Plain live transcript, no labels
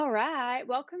right.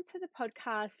 Welcome to the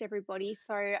podcast, everybody.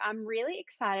 So I'm really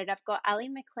excited. I've got Elly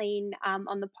Mclean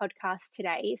on the podcast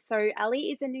today. So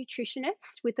Elly is a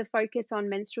nutritionist with a focus on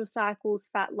menstrual cycles,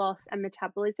 fat loss, and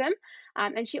metabolism.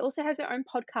 And she also has her own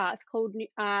podcast called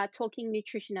Talking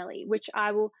Nutritionally, which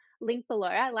I will link below.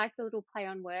 I like the little play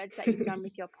on words that you've done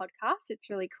with your podcast. It's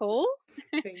really cool.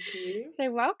 Thank you. So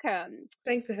welcome.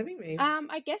 Thanks for having me.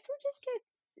 I guess we'll just get,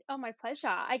 oh, my pleasure.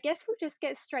 I guess we'll just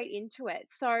get straight into it.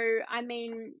 So,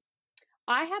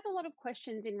 I have a lot of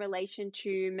questions in relation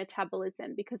to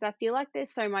metabolism because I feel like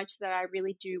there's so much that I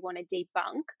really do want to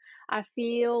debunk. I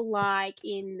feel like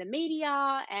in the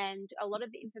media and a lot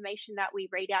of the information that we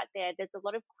read out there, there's a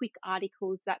lot of quick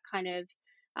articles that kind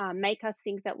of make us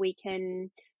think that we can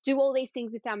do all these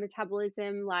things with our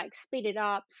metabolism, like speed it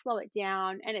up, slow it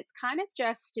down. And it's kind of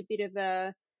just a bit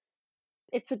of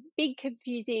it's a big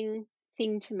confusing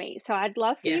thing to me. So I'd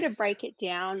love for you to break it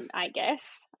down, I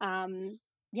guess.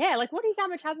 Like what is our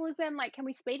metabolism? Like, can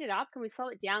we speed it up? Can we slow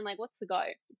it down? Like, what's the go?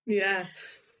 Yeah.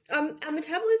 Our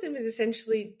metabolism is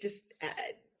essentially just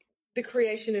the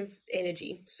creation of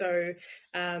energy. So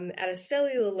at a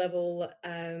cellular level,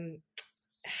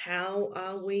 how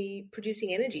are we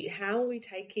producing energy? How are we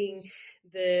taking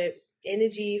the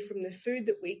energy from the food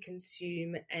that we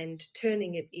consume and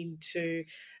turning it into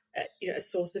a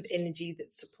source of energy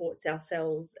that supports our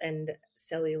cells and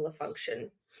cellular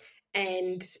function?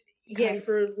 And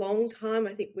for a long time,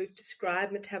 I think we've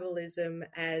described metabolism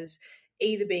as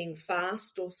either being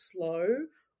fast or slow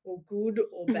or good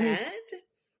or bad.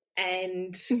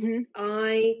 And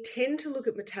I tend to look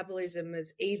at metabolism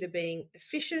as either being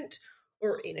efficient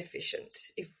or inefficient,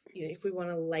 if we want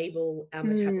to label our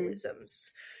metabolisms.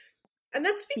 And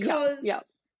that's because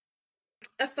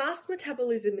a fast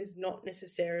metabolism is not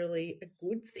necessarily a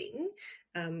good thing.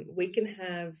 We can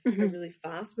have a really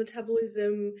fast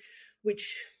metabolism,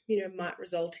 which, might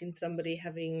result in somebody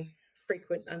having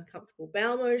frequent uncomfortable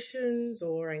bowel motions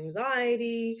or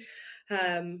anxiety.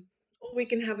 Or we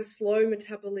can have a slow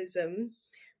metabolism,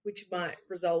 which might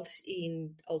result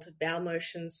in altered bowel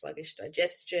motions, sluggish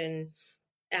digestion.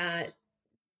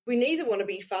 We neither want to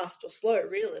be fast or slow,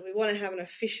 really. We want to have an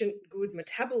efficient, good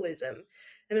metabolism.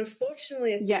 And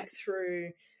unfortunately, I think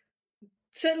through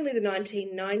certainly the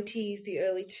 1990s, the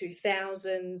early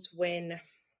 2000s, when,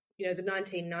 the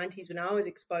 1990s, when I was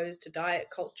exposed to diet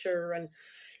culture and,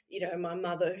 my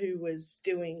mother who was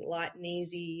doing light and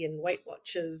easy and Weight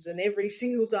Watchers and every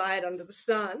single diet under the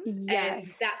sun. And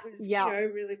that was,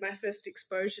 really my first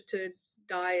exposure to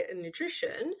diet and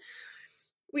nutrition.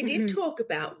 We did talk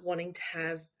about wanting to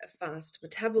have a fast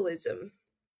metabolism,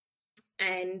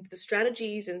 and the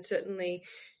strategies and certainly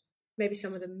maybe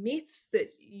some of the myths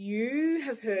that you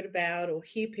have heard about or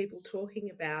hear people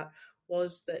talking about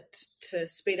was that to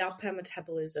speed up our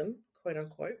metabolism, quote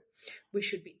unquote, we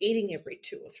should be eating every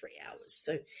 2 or 3 hours.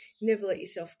 So never let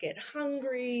yourself get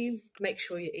hungry, make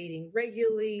sure you're eating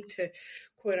regularly to,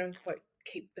 quote unquote,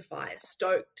 keep the fire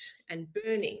stoked and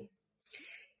burning.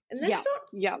 And that's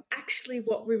not actually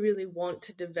what we really want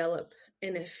to develop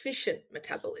an efficient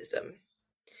metabolism.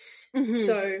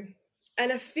 So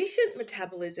an efficient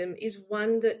metabolism is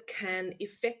one that can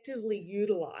effectively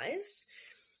utilize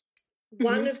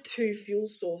one of two fuel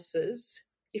sources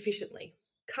efficiently,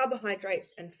 carbohydrate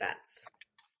and fats.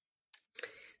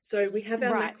 So we have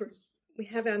our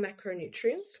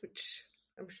macronutrients, which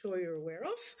I'm sure you're aware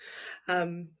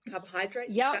of.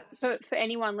 Carbohydrates, fats. For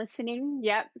anyone listening,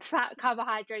 fat,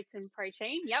 carbohydrates, and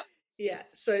protein. Yeah,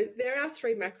 so there are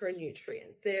 3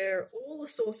 macronutrients. They're all a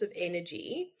source of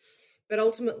energy, but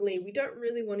ultimately we don't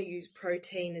really want to use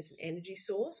protein as an energy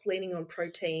source. Leaning on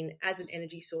protein as an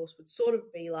energy source would sort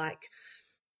of be like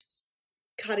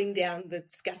cutting down the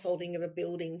scaffolding of a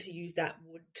building to use that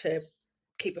wood to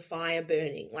keep a fire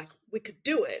burning. Like, we could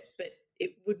do it, but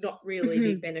it would not really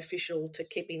be beneficial to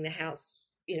keeping the house,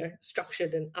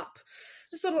 structured and up.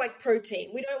 It's sort of like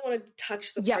protein. We don't want to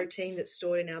touch the protein that's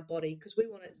stored in our body because we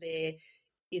want it there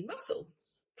in muscle,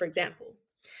 for example.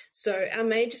 So our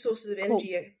major sources of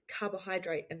energy are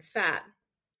carbohydrate and fat.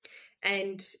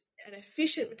 And an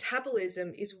efficient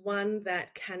metabolism is one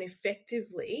that can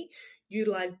effectively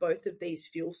utilize both of these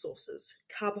fuel sources,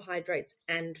 carbohydrates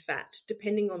and fat,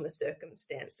 depending on the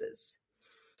circumstances.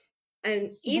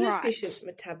 An inefficient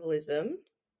metabolism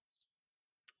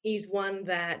is one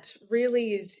that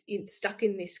really is stuck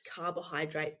in this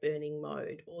carbohydrate burning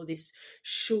mode or this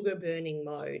sugar burning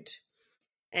mode.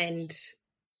 And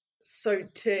so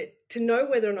to know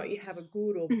whether or not you have a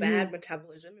good or bad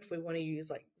metabolism, if we want to use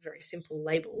like very simple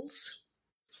labels,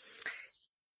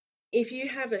 if you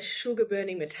have a sugar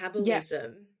burning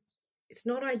metabolism, it's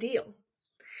not ideal.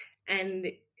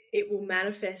 And it will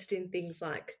manifest in things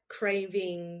like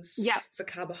cravings Yep. for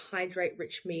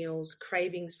carbohydrate-rich meals,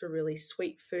 cravings for really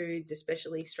sweet foods,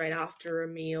 especially straight after a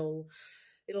meal.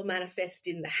 It'll manifest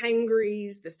in the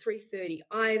hangries, the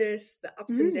 3:30-itis, the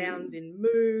ups and downs in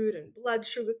mood and blood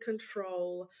sugar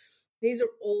control. These are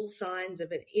all signs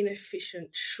of an inefficient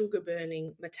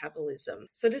sugar-burning metabolism.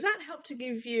 So does that help to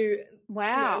give you, a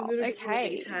Wow. little bit more Okay.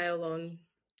 detail on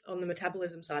the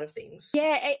metabolism side of things?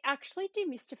 Yeah, it actually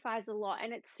demystifies a lot.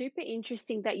 And it's super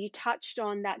interesting that you touched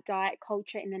on that diet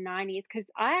culture in the 90s, because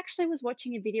I actually was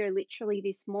watching a video literally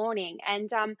this morning. And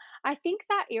I think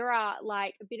that era,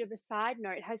 like a bit of a side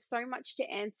note, has so much to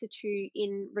answer to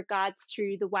in regards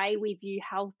to the way we view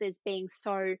health as being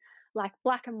so like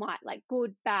black and white, like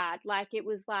good, bad. Like it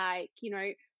was like,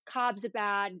 carbs are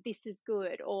bad, this is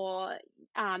good. Or,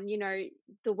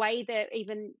 the way that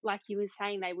even like you were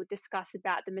saying, they would discuss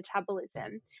about the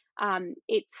metabolism.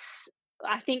 It's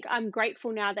I think I'm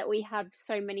grateful now that we have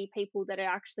so many people that are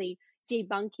actually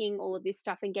debunking all of this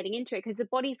stuff and getting into it, because the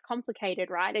body's complicated,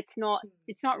 right? It's not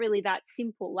really that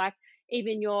simple. Like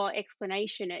even your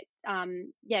explanation,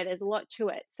 there's a lot to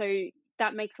it. So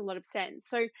that makes a lot of sense.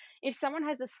 So if someone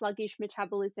has a sluggish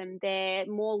metabolism, they're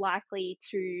more likely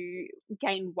to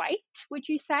gain weight, would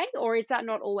you say? Or is that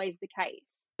not always the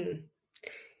case?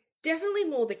 Definitely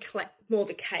more the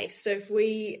case. So if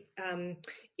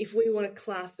we want to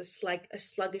class a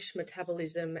sluggish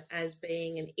metabolism as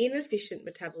being an inefficient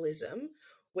metabolism,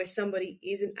 where somebody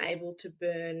isn't able to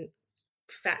burn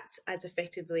fats as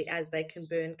effectively as they can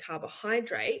burn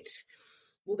carbohydrate,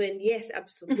 well then yes, Hmm.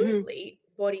 absolutely,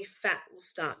 body fat will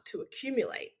start to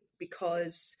accumulate,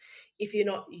 because if you're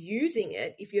not using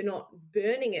it, if you're not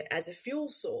burning it as a fuel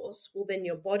source, well then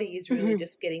your body is really Hmm.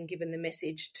 just getting given the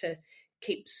message to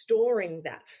keep storing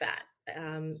that fat,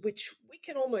 which we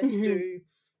can almost Hmm. do,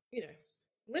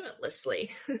 limitlessly.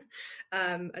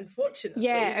 Unfortunately,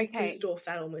 Yeah, we can okay. store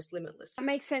fat almost limitlessly. That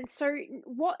makes sense. So,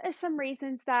 what are some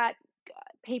reasons that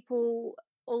people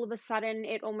all of a sudden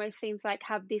it almost seems like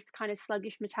have this kind of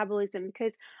sluggish metabolism?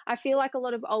 Because I feel like a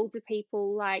lot of older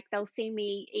people, like they'll see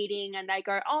me eating and they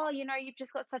go, "Oh, you've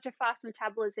just got such a fast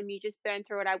metabolism. You just burn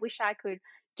through it. I wish I could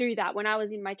do that when I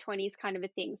was in my 20s," kind of a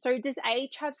thing. So, does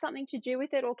age have something to do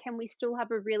with it, or can we still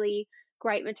have a really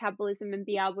great metabolism and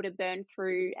be able to burn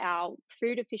through our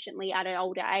food efficiently at an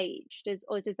older age? Does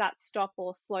that stop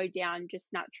or slow down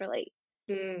just naturally?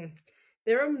 Mm.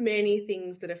 There are many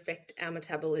things that affect our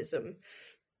metabolism.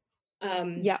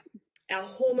 Um, Yeah. our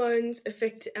hormones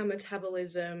affect our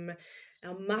metabolism.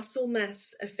 Our muscle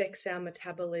mass affects our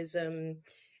metabolism.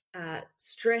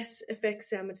 Stress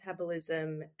affects our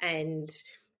metabolism, and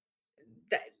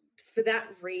that, for that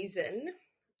reason,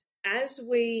 as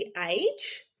we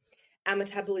age, our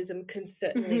metabolism can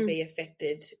certainly Hmm. be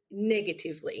affected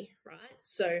negatively, right?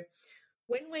 So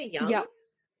when we're young, Yeah.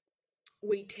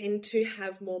 we tend to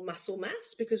have more muscle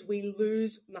mass because we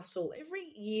lose muscle every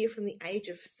year. From the age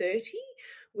of 30,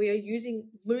 we are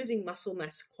losing muscle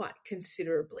mass quite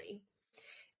considerably.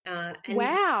 And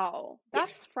Wow, yeah,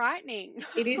 that's frightening.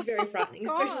 it is very frightening,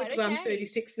 especially God, because I'm okay.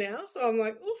 36 now. So I'm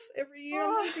like, oof, every year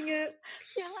I'm Oh, losing it.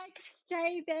 you're like,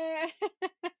 stay there.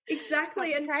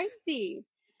 Exactly. That's crazy.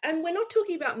 And we're not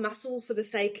talking about muscle for the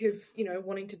sake of,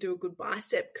 wanting to do a good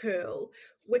bicep curl.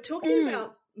 We're talking Mm.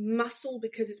 about muscle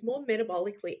because it's more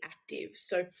metabolically active.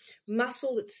 So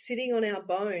muscle that's sitting on our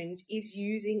bones is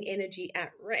using energy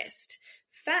at rest.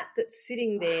 Fat that's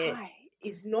sitting there Right.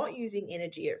 is not using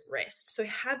energy at rest. So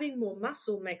having more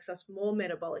muscle makes us more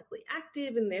metabolically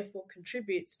active and therefore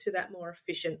contributes to that more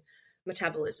efficient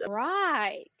metabolism.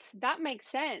 Right. That makes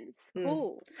sense. Mm.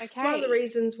 Cool. It's one of the Okay.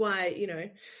 reasons why,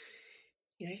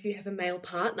 if you have a male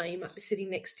partner, you might be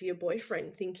sitting next to your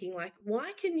boyfriend thinking like,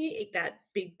 why can you eat that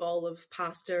big bowl of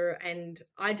pasta and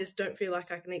I just don't feel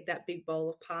like I can eat that big bowl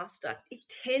of pasta? It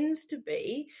tends to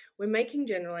be, we're making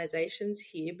generalizations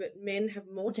here, but men have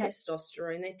more Yep.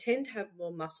 testosterone. They tend to have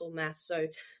more muscle mass. So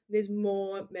there's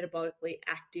more metabolically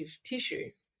active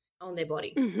tissue on their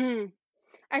body. Hmm.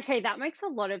 Okay, that makes a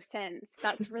lot of sense.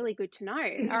 That's really good to know.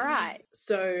 All right.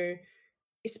 So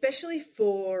especially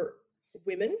for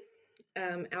women,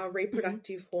 our Hmm.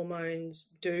 reproductive hormones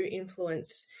do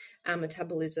influence our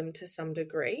metabolism to some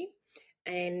degree,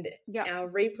 and Yep. our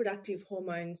reproductive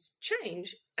hormones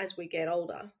change as we get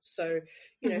older. So,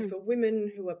 Hmm. for women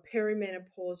who are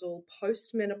perimenopausal,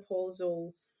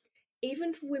 postmenopausal,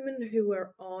 even for women who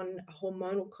are on a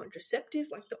hormonal contraceptive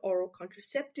like the oral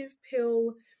contraceptive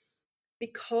pill,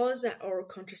 because that oral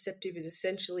contraceptive is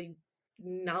essentially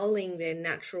nulling their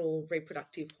natural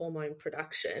reproductive hormone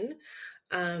production,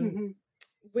 um, Hmm.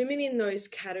 women in those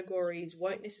categories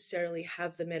won't necessarily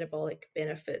have the metabolic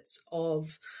benefits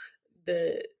of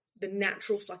the the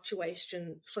natural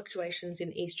fluctuations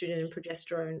in estrogen and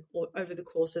progesterone over the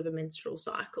course of a menstrual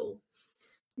cycle.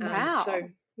 Wow.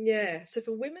 So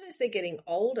for women as they're getting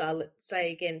older, let's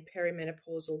say again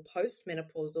perimenopausal,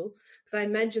 postmenopausal, because I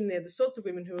imagine they're the sorts of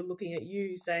women who are looking at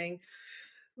you saying,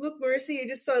 "Look, Marissa, you're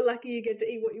just so lucky you get to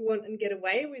eat what you want and get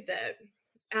away with it."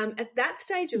 At that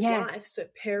stage of Yeah. life, so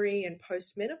peri and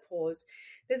postmenopause,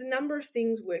 there's a number of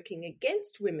things working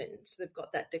against women. So they've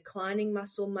got that declining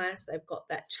muscle mass, they've got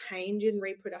that change in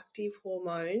reproductive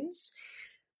hormones,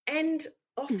 and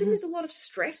often there's a lot of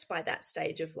stress by that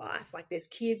stage of life. Like there's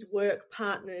kids, work,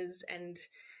 partners, and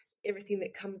everything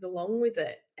that comes along with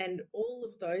it. And all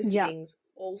of those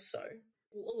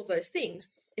things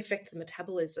affect the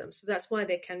metabolism. So that's why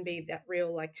there can be that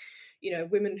real, like,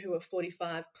 women who are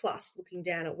 45 plus looking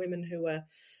down at women who are,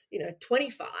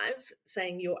 25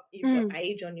 saying you've got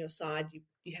age on your side,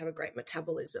 you have a great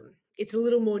metabolism. It's a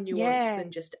little more nuanced than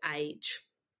just age.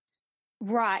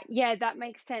 Right. Yeah, that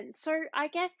makes sense. So I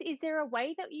guess, is there a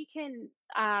way that you can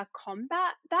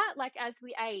combat that? Like as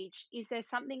we age, is there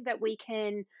something that we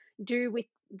can do with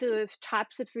the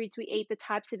types of foods we eat, the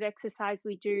types of exercise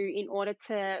we do in order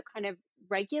to kind of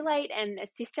regulate and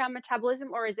assist our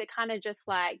metabolism? Or is it kind of just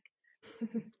like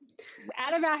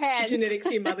out of our The hands?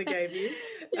 genetics your mother gave you.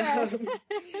 Yeah.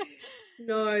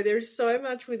 No, there's so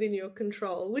much within your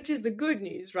control, which is the good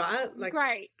news, right? Like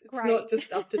Great. it's not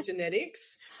just up to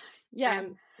genetics. Yeah.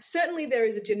 Certainly there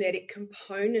is a genetic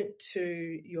component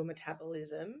to your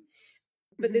metabolism,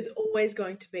 but there's always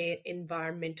going to be an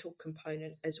environmental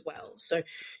component as well. So,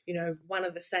 one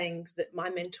of the sayings that my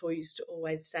mentor used to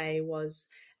always say was,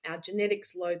 our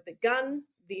genetics load the gun,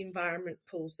 the environment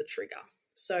pulls the trigger.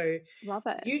 So Love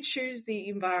it. you choose the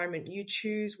environment, you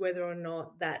choose whether or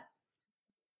not that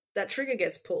trigger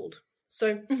gets pulled.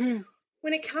 So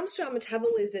when it comes to our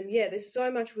metabolism, there's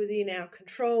so much within our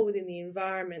control, within the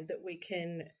environment that we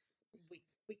can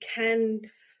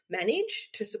manage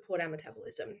to support our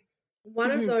metabolism.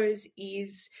 One of those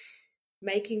is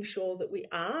making sure that we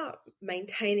are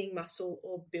maintaining muscle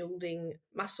or building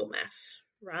muscle mass,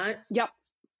 right? Yep.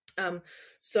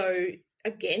 So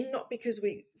again, not because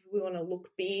we want to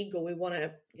look big or we want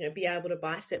to be able to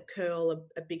bicep curl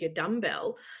a bigger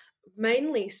dumbbell,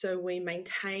 mainly so we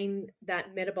maintain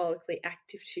that metabolically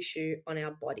active tissue on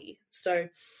our body. So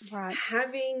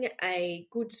having a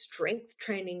good strength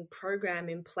training program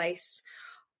in place,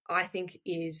 I think,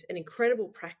 is an incredible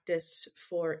practice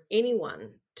for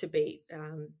anyone to be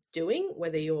doing,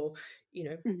 whether you're,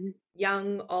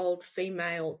 young, old,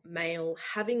 female, male,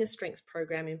 having a strength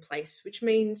program in place, which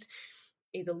means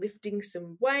either lifting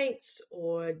some weights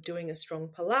or doing a strong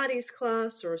Pilates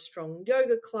class or a strong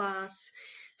yoga class,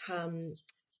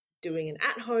 doing an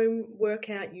at-home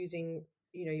workout using,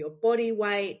 your body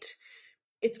weight.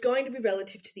 It's going to be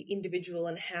relative to the individual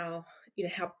and how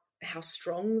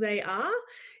strong they are.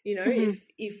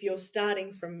 If you're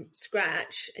starting from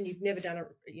scratch and you've never done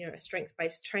a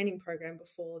strength-based training program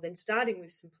before, then starting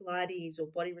with some Pilates or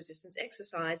body resistance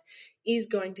exercise is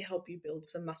going to help you build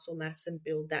some muscle mass and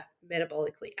build that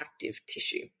metabolically active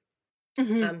tissue.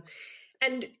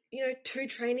 And 2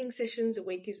 training sessions a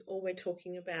week is all we're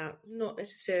talking about, not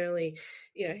necessarily,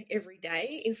 every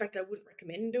day. In fact, I wouldn't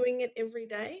recommend doing it every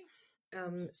day.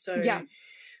 We're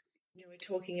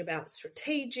talking about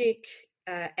strategic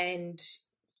and,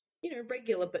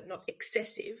 regular but not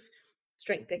excessive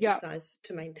strength exercise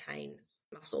to maintain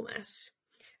muscle mass.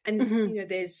 And,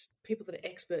 there's people that are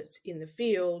experts in the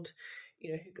field,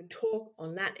 who can talk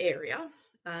on that area.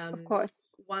 Of course.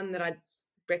 One that I'd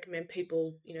recommend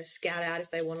people, scout out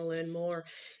if they want to learn more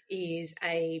is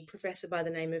a professor by the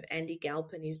name of Andy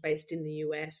Galpin. He's based in the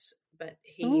US, but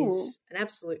he is an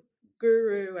absolute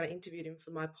guru. I interviewed him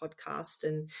for my podcast,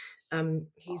 and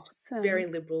he's very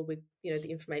liberal with,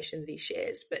 the information that he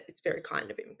shares, but it's very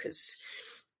kind of him because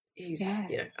he's,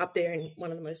 up there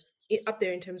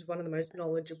in terms of one of the most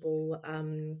knowledgeable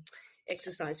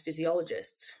exercise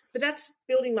physiologists. But that's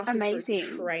building muscle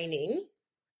through training.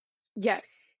 Yeah.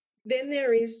 Then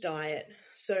there is diet.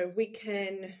 So we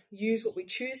can use what we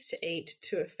choose to eat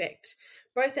to affect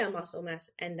both our muscle mass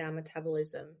and our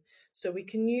metabolism. So we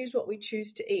can use what we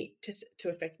choose to eat to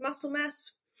affect muscle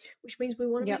mass, which means we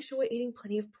want to make sure we're eating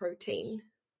plenty of protein.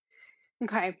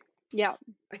 Okay. Yeah.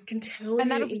 I can tell you.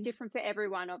 And that'll be different for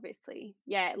everyone, obviously.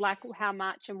 Yeah, like how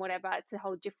much and whatever. It's a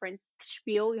whole different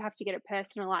spiel. You have to get it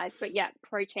personalized. But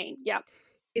protein. Yeah.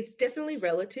 It's definitely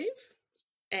relative.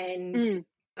 And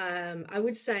I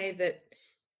would say that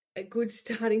a good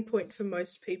starting point for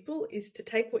most people is to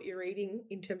take what you're eating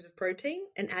in terms of protein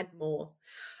and add more.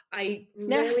 I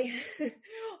rarely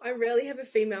have a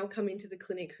female come into the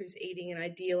clinic who's eating an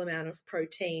ideal amount of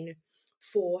protein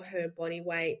for her body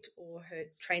weight or her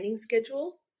training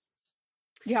schedule.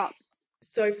 Yeah.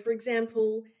 So, for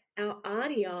example, our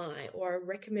RDI, or a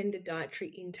recommended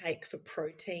dietary intake for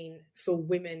protein for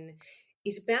women,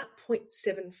 is about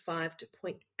 0.75 to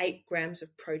 0.8 grams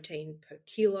of protein per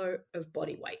kilo of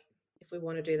body weight, if we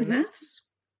want to do the maths.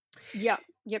 Yep.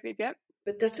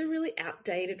 But that's a really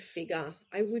outdated figure.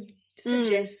 I would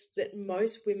suggest that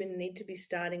most women need to be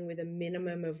starting with a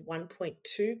minimum of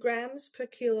 1.2 grams per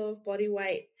kilo of body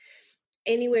weight,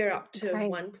 anywhere up to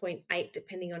 1.8,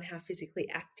 depending on how physically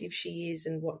active she is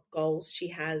and what goals she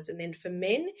has. And then for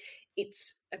men,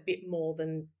 it's a bit more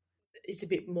than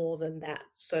that.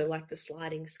 So like the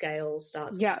sliding scale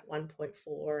starts at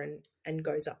 1.4 and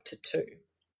goes up to 2.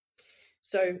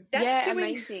 So that's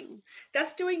amazing.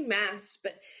 That's doing maths,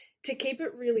 but to keep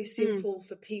it really simple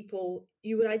for people,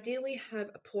 you would ideally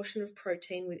have a portion of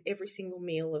protein with every single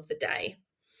meal of the day,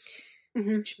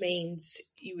 which means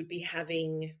you would be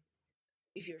having,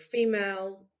 if you're a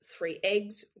female, 3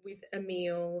 eggs with a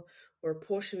meal, or a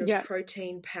portion of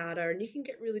protein powder. And you can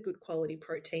get really good quality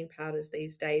protein powders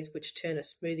these days, which turn a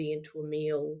smoothie into a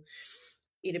meal.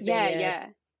 It'd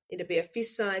be a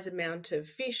fist-size amount of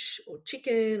fish or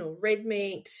chicken or red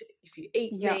meat if you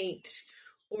eat meat,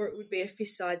 or it would be a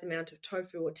fist-size amount of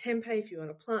tofu or tempeh if you want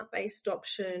a plant-based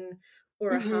option,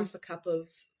 or a half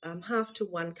to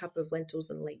 1 cup of lentils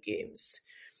and legumes.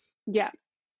 Yeah.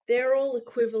 They're all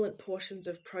equivalent portions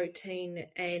of protein,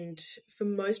 and for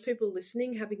most people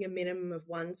listening, having a minimum of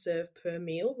 1 serve per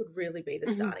meal would really be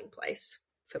the starting place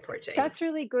for protein. That's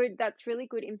really good. That's really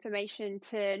good information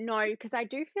to know, because I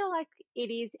do feel like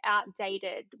it is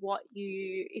outdated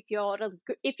if you're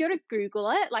to Google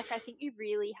it. Like, I think you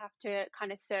really have to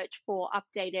kind of search for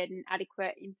updated and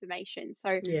adequate information.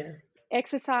 So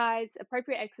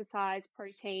appropriate exercise,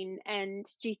 protein, and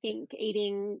do you think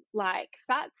eating like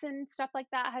fats and stuff like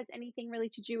that has anything really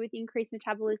to do with increased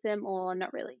metabolism, or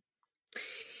not really?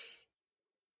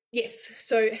 Yes.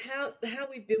 So how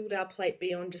we build our plate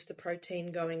beyond just the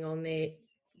protein going on there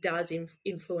does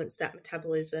influence that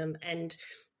metabolism, and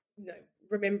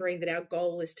remembering that our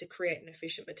goal is to create an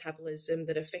efficient metabolism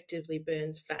that effectively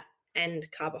burns fat and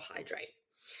carbohydrate.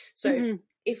 So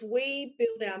if we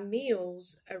build our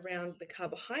meals around the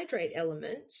carbohydrate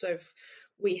element, so if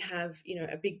we have,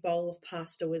 a big bowl of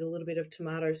pasta with a little bit of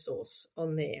tomato sauce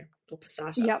on there, or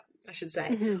passata, I should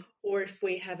say, or if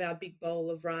we have our big bowl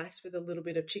of rice with a little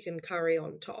bit of chicken curry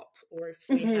on top, or if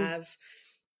we have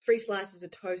 3 slices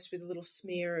of toast with a little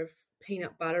smear of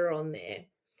peanut butter on there,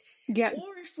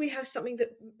 or if we have something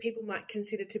that people might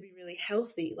consider to be really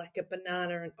healthy, like a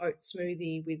banana and oat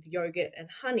smoothie with yogurt and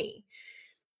honey.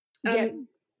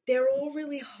 They're all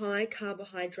really high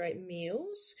carbohydrate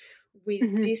meals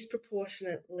with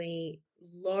disproportionately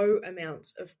low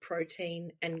amounts of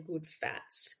protein and good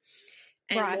fats.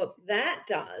 And what that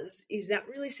does is that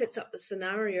really sets up the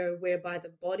scenario whereby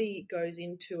the body goes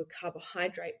into a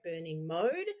carbohydrate burning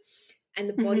mode, and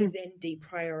the body then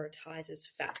deprioritizes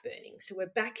fat burning. So we're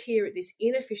back here at this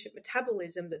inefficient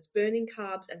metabolism that's burning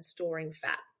carbs and storing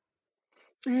fat.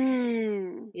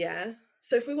 Yeah.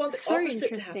 So if we want the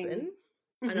opposite to happen,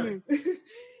 I know.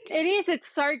 It is. It's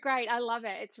so great. I love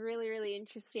it. It's really, really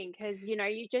interesting because,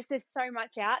 there's so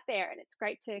much out there, and it's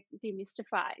great to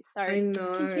demystify. So I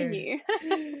know. Continue.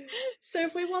 So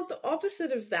if we want the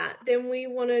opposite of that, then we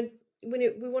want to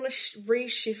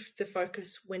reshift the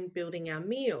focus when building our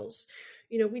meals.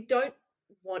 We don't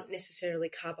want necessarily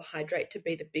carbohydrate to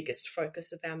be the biggest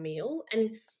focus of our meal.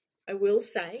 And I will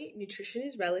say nutrition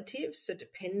is relative. So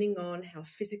depending on how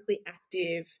physically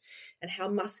active and how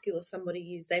muscular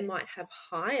somebody is, they might have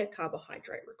higher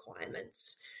carbohydrate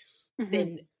requirements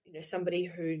than somebody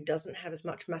who doesn't have as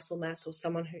much muscle mass, or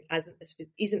someone who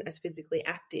isn't as physically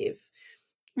active.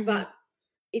 But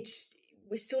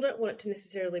we still don't want it to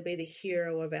necessarily be the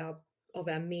hero of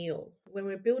our meal. When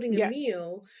we're building a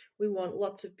meal, we want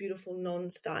lots of beautiful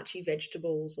non-starchy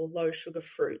vegetables or low-sugar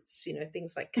fruits,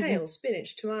 things like kale,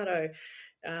 spinach, tomato,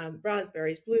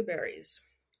 raspberries, blueberries.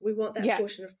 We want that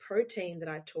portion of protein that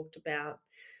I talked about.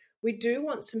 We do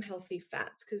want some healthy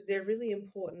fats because they're really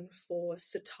important for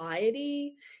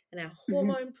satiety and our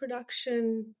hormone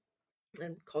production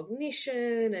and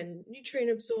cognition and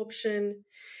nutrient absorption.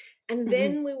 And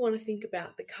then we want to think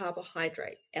about the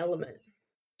carbohydrate element.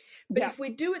 But if we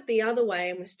do it the other way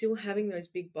and we're still having those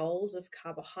big bowls of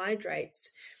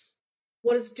carbohydrates,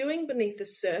 what it's doing beneath the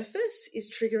surface is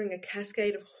triggering a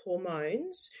cascade of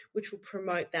hormones which will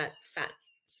promote that fat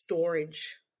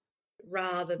storage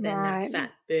rather than that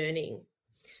fat burning.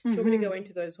 Do you want me to go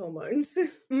into those hormones?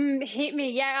 Hit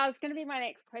me. Yeah, I was going to be my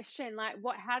next question. Like,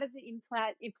 how does it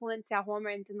influence our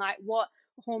hormones, and like, what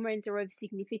hormones are of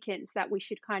significance that we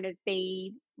should kind of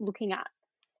be looking at?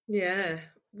 Yeah.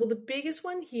 Well, the biggest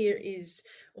one here is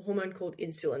a hormone called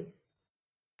insulin.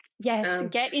 Yes, Um,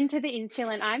 get into the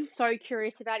insulin. I'm so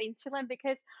curious about insulin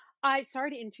because sorry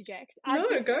to interject. I've no,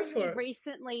 just go only for it.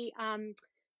 recently,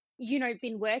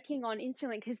 been working on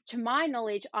insulin because, to my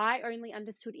knowledge, I only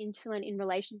understood insulin in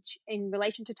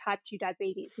relation to type 2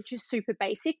 diabetes, which is super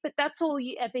basic, but that's all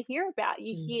you ever hear about.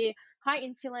 You Mm, hear high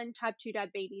insulin, type 2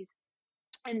 diabetes,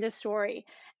 and the story.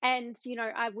 And,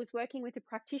 I was working with a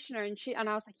practitioner and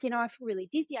I was like, I feel really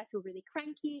dizzy. I feel really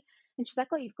cranky. And she's like,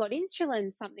 oh, you've got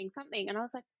insulin, something, something. And I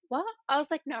was like, what? I was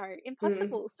like, no, mm,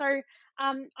 impossible. So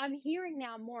I'm hearing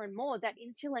now more and more that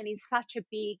insulin is such a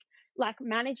big, like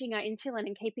managing our insulin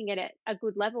and keeping it at a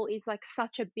good level is like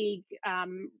such a big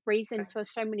reason okay. for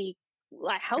so many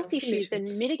like health Health issues and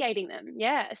conditions. mitigating them.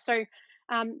 Yeah. So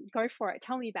go for it.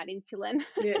 Tell me about insulin.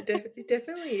 Yeah, it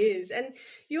definitely is. And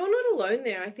you're not alone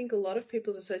there. I think a lot of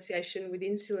people's association with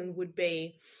insulin would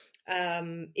be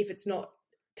if it's not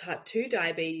type 2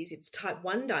 diabetes, it's type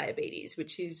 1 diabetes,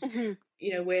 which is, Hmm.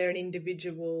 where an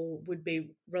individual would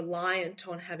be reliant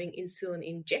on having insulin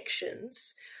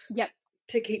injections Yep.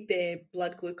 to keep their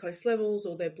blood glucose levels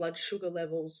or their blood sugar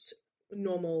levels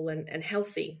normal and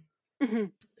healthy. Hmm.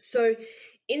 So,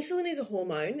 insulin is a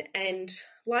hormone, and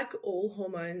like all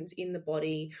hormones in the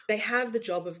body, they have the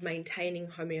job of maintaining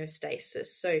homeostasis.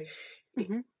 So,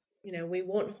 Hmm. we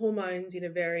want hormones in a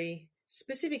very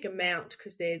specific amount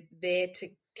because they're there to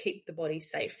keep the body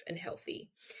safe and healthy.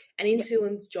 And Yep.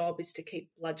 insulin's job is to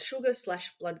keep blood sugar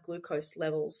 / blood glucose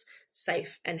levels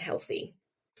safe and healthy.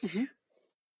 Hmm.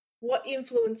 What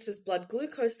influences blood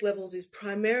glucose levels is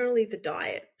primarily the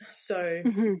diet. So,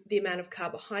 Hmm. the amount of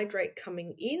carbohydrate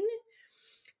coming in,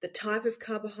 the type of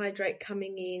carbohydrate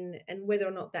coming in, and whether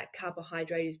or not that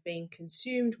carbohydrate is being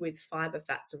consumed with fiber,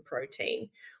 fats, and protein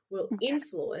will Okay.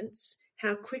 influence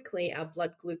how quickly our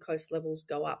blood glucose levels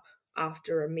go up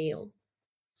after a meal.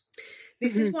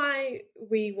 This is Hmm. why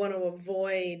we want to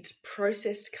avoid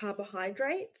processed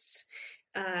carbohydrates,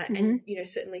 Hmm. and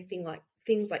certainly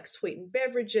things like sweetened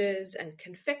beverages and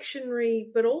confectionery,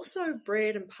 but also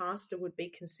bread and pasta would be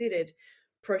considered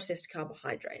processed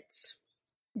carbohydrates.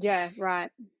 Yeah,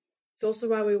 right. It's also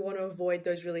why we want to avoid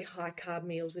those really high carb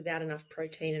meals without enough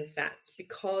protein and fats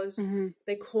because Hmm.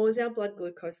 they cause our blood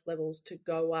glucose levels to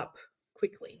go up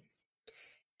quickly.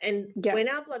 And Yeah. when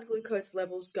our blood glucose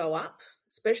levels go up,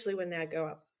 especially when they go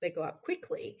up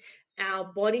quickly, our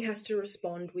body has to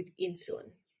respond with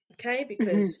insulin. Okay? Hmm.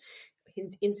 Because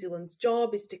insulin's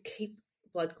job is to keep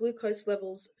blood glucose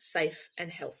levels safe and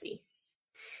healthy.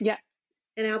 Yeah.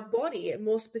 And our body, and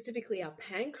more specifically our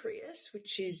pancreas,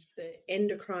 which is the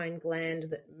endocrine gland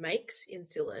that makes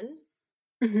insulin,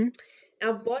 Hmm.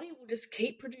 our body will just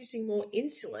keep producing more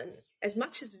insulin as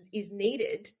much as is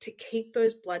needed to keep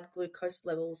those blood glucose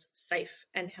levels safe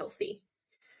and healthy.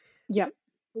 Yeah.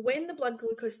 When the blood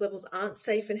glucose levels aren't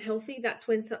safe and healthy, that's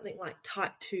when something like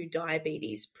type 2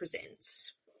 diabetes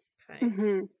presents. Okay.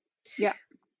 Hmm. Yeah.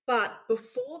 But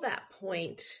before that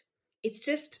point, it's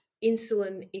just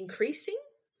insulin increasing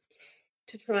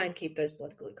to try and keep those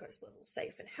blood glucose levels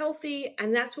safe and healthy.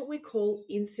 And that's what we call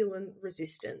insulin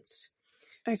resistance.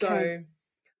 Okay. So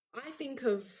I think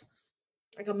of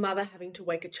like a mother having to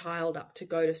wake a child up to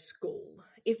go to school.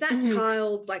 If that Hmm.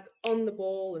 child's like on the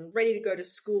ball and ready to go to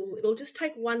school, it'll just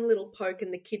take one little poke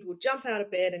and the kid will jump out of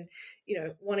bed and,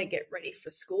 want to get ready for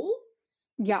school.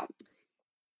 Yeah.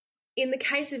 In the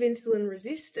case of insulin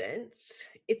resistance,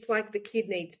 it's like the kid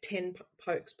needs 10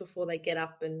 pokes before they get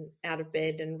up and out of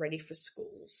bed and ready for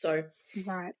school. So,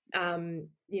 Right.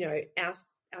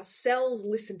 our cells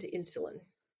listen to insulin.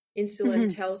 Insulin Hmm.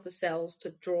 tells the cells to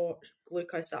draw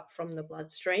glucose up from the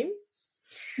bloodstream.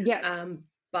 Yeah.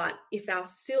 But if our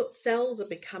cells are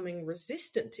becoming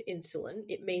resistant to insulin,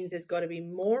 it means there's got to be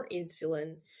more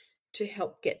insulin to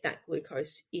help get that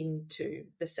glucose into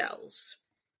the cells.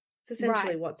 It's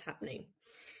essentially Right. what's happening.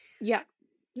 Yeah.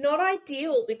 Not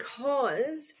ideal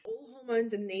because all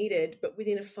hormones are needed, but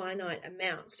within a finite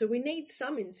amount. So we need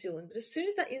some insulin, but as soon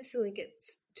as that insulin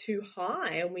gets too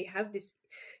high and we have this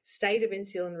state of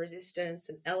insulin resistance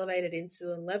and elevated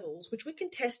insulin levels, which we can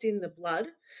test in the blood.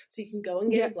 So you can go and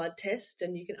get Yeah. a blood test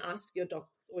and you can ask your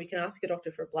doctor, or you can ask your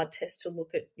doctor for a blood test to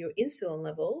look at your insulin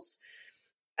levels.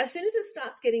 As soon as it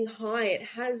starts getting high, it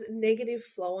has negative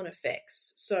flow-on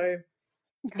effects. So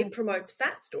Okay. it promotes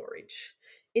fat storage.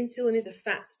 Insulin is a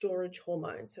fat storage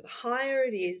hormone. So the higher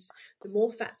it is, the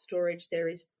more fat storage there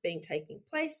is being taking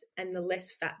place and the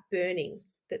less fat burning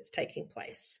that's taking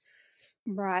place.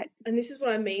 Right. And this is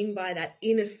what I mean by that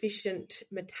inefficient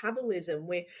metabolism.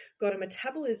 We've got a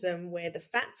metabolism where the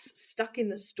fat's stuck in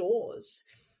the stores.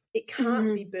 It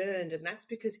can't be burned, and that's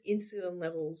because insulin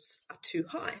levels are too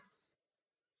high.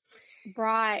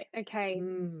 Right. Okay.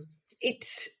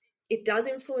 It does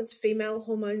influence female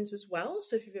hormones as well.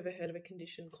 So if you've ever heard of a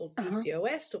condition called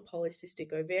PCOS or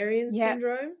polycystic ovarian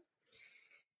syndrome,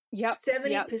 Yep.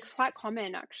 70%, It's quite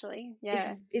common, actually.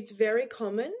 Yeah. it's very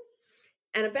common.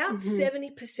 And about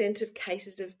 70% of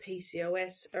cases of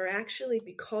PCOS are actually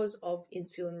because of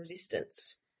insulin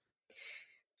resistance.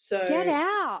 So Get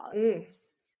out.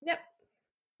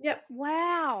 Yep.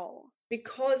 Wow.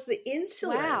 Because the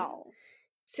insulin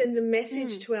sends a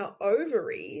message to our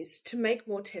ovaries to make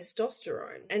more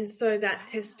testosterone. And so that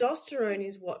testosterone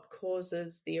is what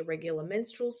causes the irregular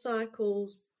menstrual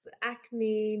cycles, the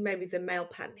acne, maybe the male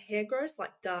pattern hair growth,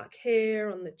 like dark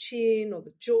hair on the chin or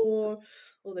the jaw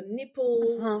or the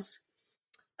nipples.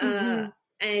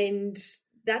 And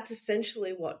that's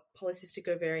essentially what polycystic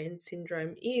ovarian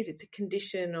syndrome is. It's a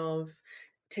condition of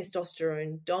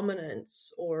testosterone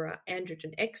dominance or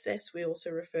androgen excess, we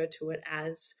also refer to it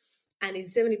as. And in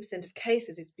 70% of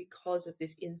cases, it's because of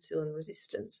this insulin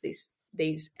resistance,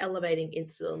 these elevating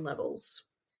insulin levels.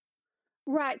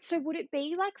 Right. So would it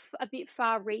be like a bit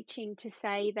far reaching to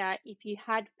say that if you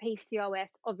had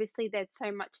PCOS, obviously there's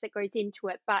so much that goes into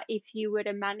it, but if you were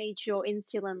to manage your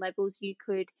insulin levels, you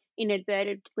could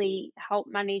inadvertently help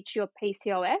manage your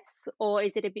PCOS, or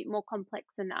is it a bit more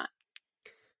complex than that?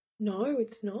 No,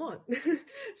 it's not.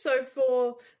 So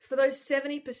for those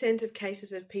 70% of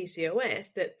cases of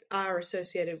PCOS that are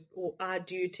associated or are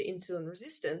due to insulin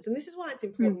resistance, and this is why it's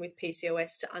important with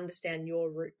PCOS to understand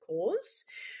your root cause.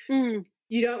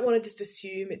 You don't want to just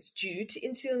assume it's due to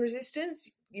insulin resistance.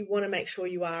 You want to make sure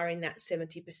you are in that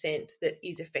 70% that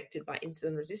is affected by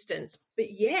insulin resistance. But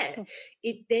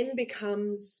it then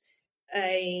becomes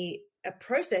a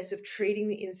process of treating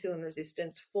the insulin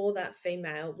resistance for that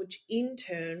female, which in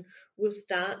turn will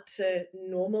start to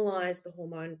normalize the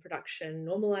hormone production,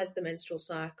 normalize the menstrual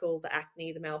cycle, the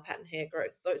acne, the male pattern hair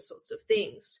growth, those sorts of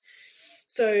things.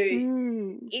 So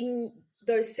in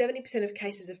those 70% of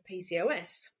cases of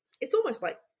PCOS, it's almost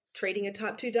like treating a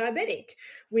type 2 diabetic.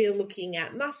 We're looking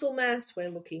at muscle mass, we're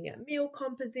looking at meal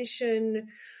composition.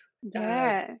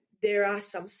 There are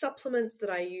some supplements that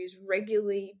I use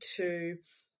regularly to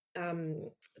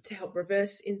help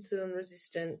reverse insulin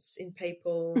resistance in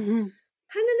people. And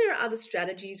then there are other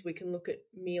strategies. We can look at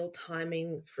meal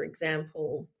timing, for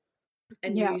example,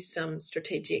 and use some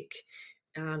strategic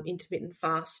intermittent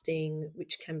fasting,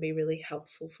 which can be really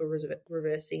helpful for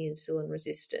reversing insulin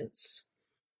resistance.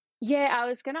 Yeah, I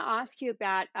was going to ask you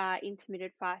about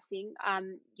intermittent fasting.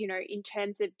 In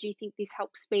terms of, do you think this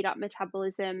helps speed up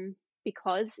metabolism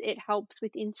because it helps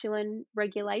with insulin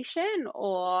regulation,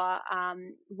 or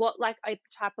what like are the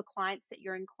type of clients that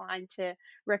you're inclined to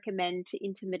recommend to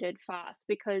intermittent fast?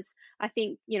 Because I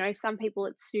think, some people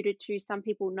it's suited to, some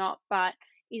people not, but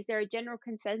is there a general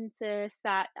consensus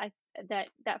that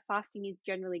that fasting is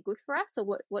generally good for us,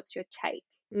 or what's your take?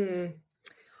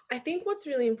 I think what's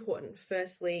really important,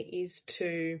 firstly, is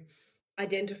to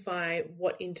identify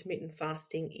what intermittent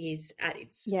fasting is at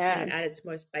its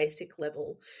most basic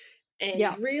level.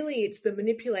 And really, it's the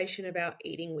manipulation of our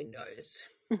eating windows.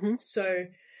 So,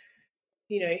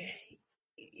 in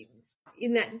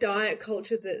that diet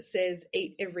culture that says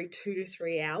eat every 2 to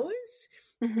 3 hours,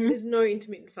 there's no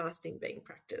intermittent fasting being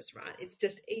practiced, right? It's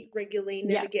just eat regularly,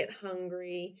 never get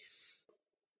hungry.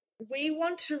 We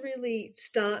want to really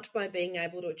start by being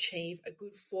able to achieve a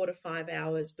good 4 to 5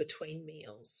 hours between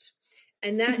meals.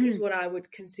 And that is what I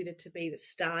would consider to be the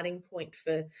starting point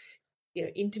for,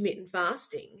 intermittent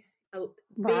fasting.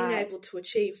 Being able to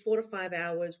achieve 4 to 5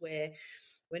 hours where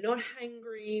we're not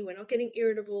hangry, we're not getting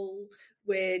irritable,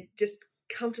 we're just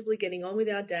comfortably getting on with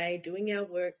our day, doing our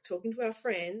work, talking to our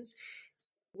friends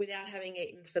without having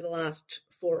eaten for the last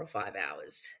 4 or 5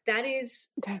 hours. That is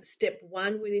step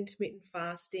one with intermittent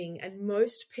fasting, and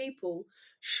most people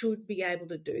should be able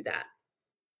to do that,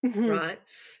 right?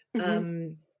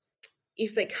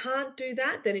 If they can't do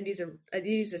that, then it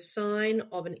is a sign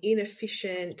of an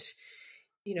inefficient,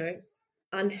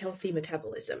 unhealthy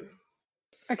metabolism.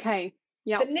 Okay.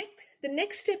 Yeah. The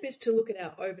next step is to look at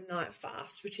our overnight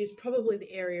fast, which is probably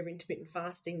the area of intermittent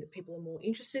fasting that people are more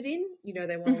interested in.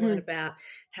 They want to learn about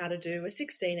how to do a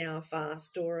 16-hour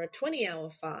fast or a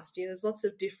 20-hour fast. There's lots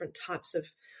of different types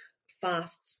of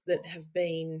fasts that have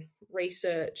been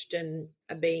researched and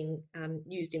are being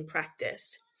used in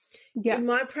practice. In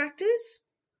my practice,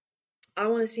 I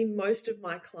want to see most of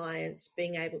my clients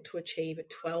being able to achieve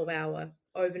a 12-hour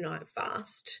overnight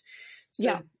fast.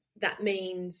 So that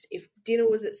means if dinner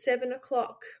was at 7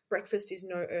 o'clock, breakfast is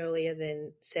no earlier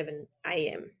than 7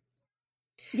 a.m.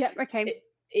 Yep. Okay.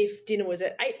 If dinner was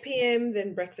at 8 p.m.,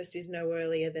 then breakfast is no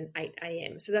earlier than 8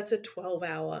 a.m. So that's a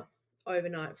 12-hour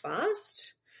overnight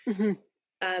fast.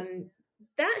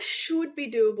 That should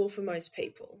be doable for most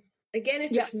people. Again,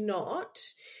 if it's not,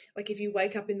 like if you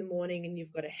wake up in the morning and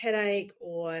you've got a headache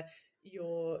or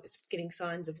you're getting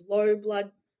signs of low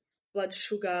blood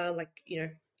sugar, like,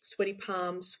 sweaty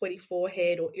palms, sweaty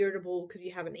forehead, or irritable because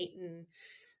you haven't eaten,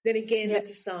 then again, it's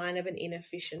a sign of an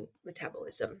inefficient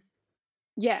metabolism.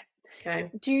 Yeah.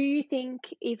 Okay. Do you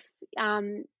think if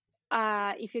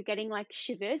you're getting like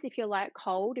shivers, if you're like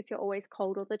cold, if you're always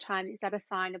cold all the time, is that a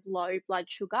sign of low blood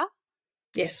sugar?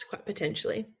 Yes, quite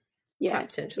potentially. Yeah. Quite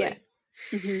potentially.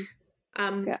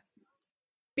 Yeah.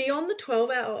 Beyond the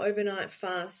 12-hour overnight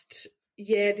fast,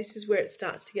 this is where it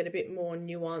starts to get a bit more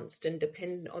nuanced and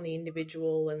dependent on the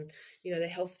individual and, their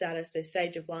health status, their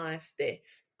stage of life, their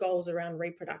goals around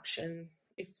reproduction,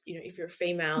 if you're a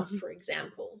female, for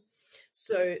example.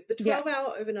 So the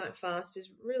 12-hour overnight fast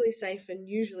is really safe and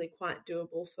usually quite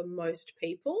doable for most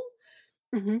people.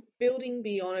 Building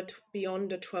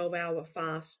beyond a 12-hour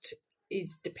fast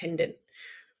is dependent.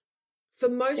 For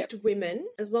most women,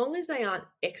 as long as they aren't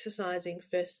exercising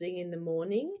first thing in the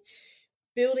morning,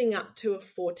 building up to a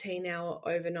 14-hour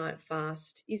overnight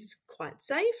fast is quite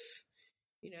safe.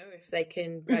 If they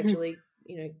can gradually,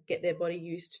 get their body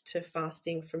used to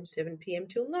fasting from 7 p.m.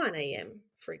 till 9 a.m.,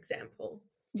 for example.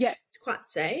 Yeah. It's quite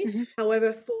safe.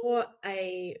 However, for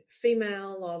a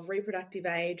female of reproductive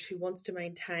age who wants to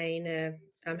maintain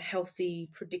a healthy,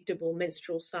 predictable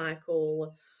menstrual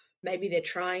cycle, maybe they're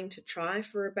trying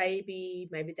for a baby,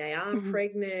 maybe they are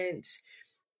pregnant,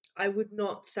 I would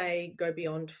not say go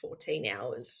beyond 14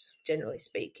 hours, generally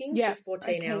speaking. Yeah. So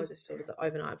 14 hours is sort of the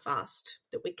overnight fast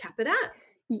that we cap it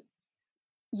at.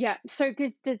 Yeah. So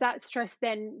does that stress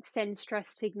then send stress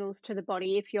signals to the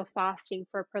body if you're fasting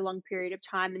for a prolonged period of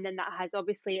time, and then that has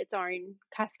obviously its own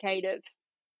cascade of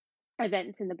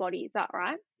events in the body? Is that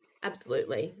right?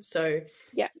 Absolutely. So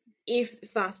if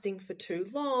fasting for too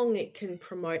long, it can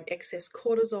promote excess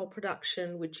cortisol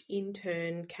production, which in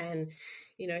turn can,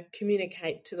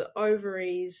 communicate to the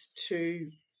ovaries to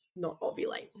not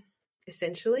ovulate,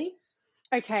 essentially.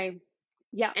 Okay.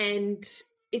 Yeah. And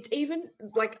it's even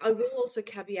like, I will also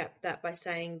caveat that by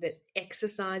saying that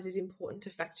exercise is important to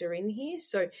factor in here.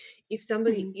 So if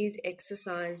somebody is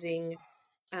exercising,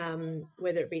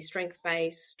 whether it be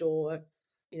strength-based or,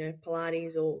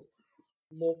 Pilates or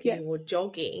walking or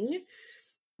jogging,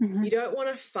 you don't want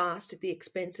to fast at the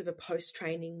expense of a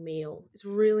post-training meal. It's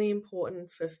really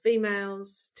important for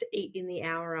females to eat in the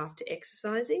hour after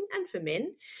exercising, and for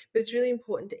men, but it's really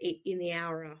important to eat in the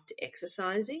hour after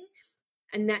exercising.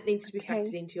 And that needs to be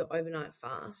factored into your overnight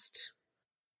fast.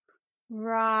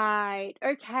 Right.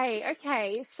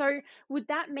 Okay. So would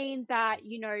that mean that,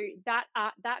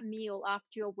 that meal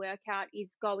after your workout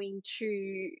is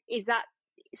that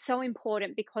so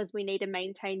important because we need to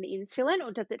maintain the insulin,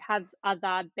 or does it have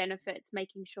other benefits,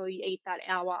 making sure you eat that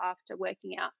hour after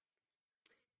working out?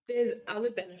 There's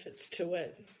other benefits to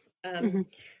it,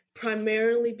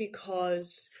 primarily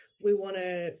because we want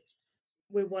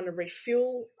to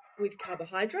refuel with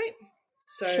carbohydrate.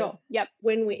 So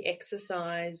when we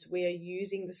exercise, we are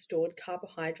using the stored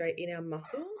carbohydrate in our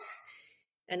muscles.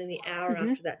 And in the hour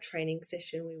after that training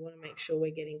session, we want to make sure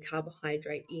we're getting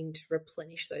carbohydrate in to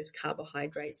replenish those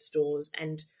carbohydrate stores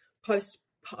and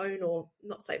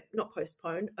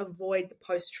avoid the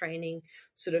post-training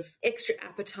sort of extra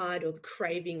appetite or the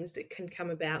cravings that can come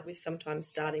about with sometimes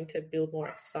starting to build more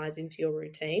exercise into your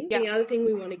routine. The other thing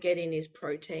we want to get in is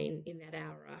protein in that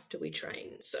hour after we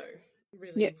train. So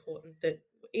really important that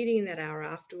we're eating in that hour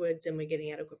afterwards and we're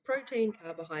getting adequate protein,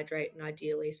 carbohydrate, and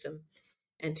ideally some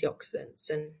antioxidants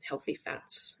and healthy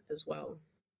fats as well.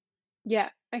 Yeah.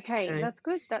 Okay. That's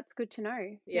good. That's good to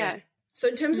know. Yeah. So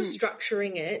in terms of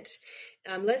structuring it,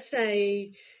 let's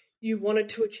say you wanted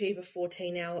to achieve a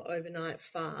 14-hour overnight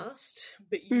fast,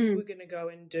 but you were going to go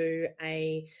and do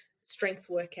a strength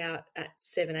workout at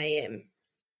 7 a.m.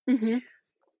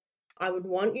 I would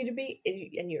want you to be,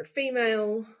 and you're a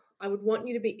female, I would want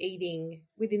you to be eating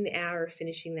within the hour of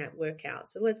finishing that workout.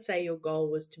 So let's say your goal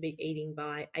was to be eating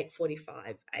by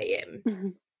 8:45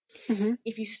 a.m.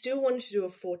 If you still wanted to do a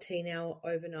 14-hour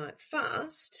overnight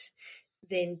fast,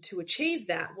 then to achieve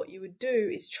that, what you would do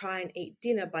is try and eat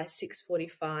dinner by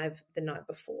 6:45 the night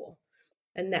before.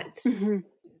 And that's,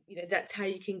 that's how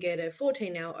you can get a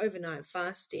 14-hour overnight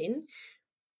fast in,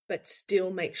 but still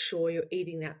make sure you're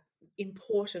eating that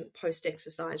important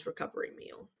post-exercise recovery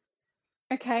meal.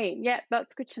 Okay. Yeah,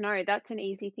 that's good to know. That's an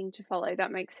easy thing to follow.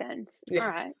 That makes sense. All Yeah.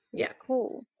 right. Yeah.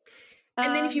 Cool.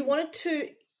 And then if you Um, wanted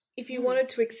to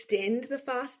mm, extend the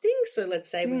fasting, so let's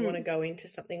say we want to mm, go into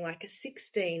something like a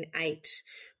 16-8,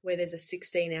 where there's a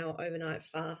 16-hour overnight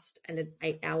fast and an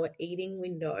 8-hour eating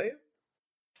window.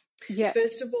 yeah.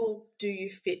 First of all, do you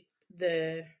fit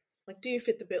the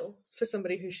bill for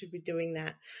somebody who should be doing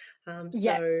that?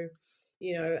 Yeah. So,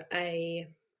 a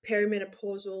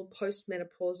perimenopausal,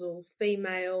 postmenopausal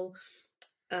female,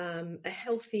 a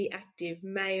healthy, active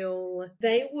male,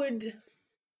 they would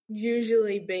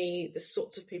usually be the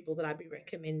sorts of people that I'd be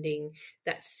recommending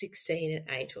that 16 and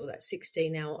 8, or that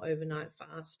 16-hour overnight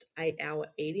fast, 8-hour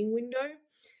eating window.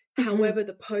 Hmm. However,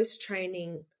 the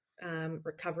post-training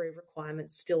recovery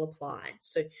requirements still apply.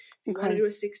 So if you want to Okay. do a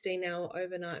 16-hour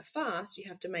overnight fast, you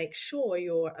have to make sure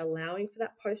you're allowing for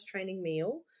that post-training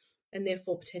meal, and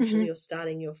therefore potentially Hmm. you're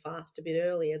starting your fast a bit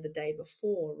earlier the day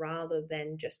before, rather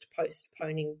than just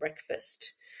postponing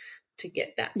breakfast to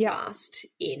get that Yeah. fast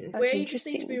in. That's Where you just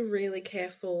need to be interesting. really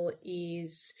careful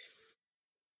is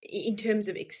in terms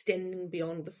of extending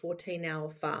beyond the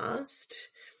 14-hour fast,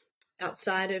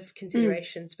 outside of Mm,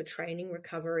 considerations for training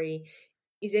recovery,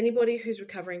 is anybody who's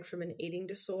recovering from an eating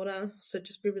disorder. So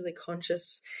just be really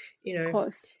conscious, of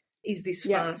course. is this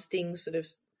Yeah. fasting sort of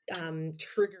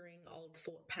triggering old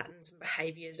thought patterns and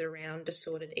behaviors around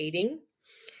disordered eating?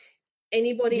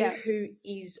 Anybody Yeah. who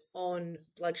is on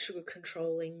blood sugar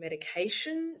controlling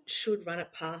medication should run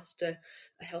it past a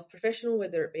health professional,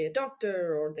 whether it be a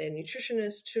doctor or their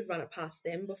nutritionist, should run it past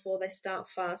them before they start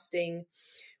fasting.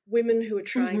 Women who are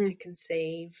trying Hmm. to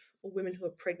conceive, or women who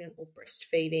are pregnant or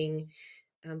breastfeeding,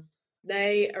 um,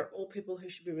 they are all people who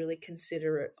should be really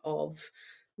considerate of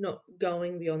not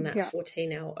going beyond that Yeah.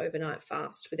 14-hour overnight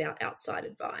fast without outside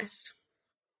advice.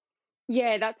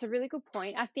 Yeah, that's a really good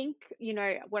point. I think,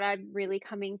 what I'm really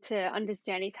coming to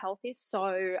understand is health is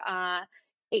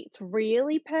it's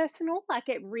really personal. Like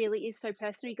it really is so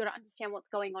personal. You got to understand what's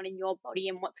going on in your body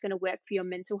and what's going to work for your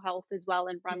mental health as well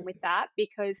and run Yeah. with that.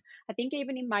 Because I think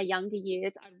even in my younger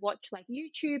years, I'd watch like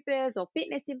YouTubers or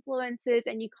fitness influencers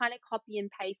and you kind of copy and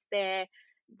paste their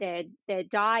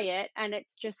diet, and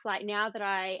it's just like now that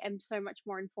I am so much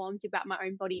more informed about my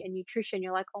own body and nutrition,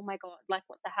 you're like, oh my god, like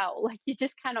what the hell, like you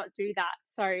just cannot do that.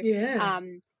 So Yeah,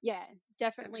 yeah,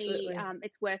 definitely, absolutely.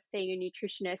 it's worth seeing a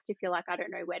nutritionist if you're like, I don't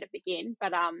know where to begin,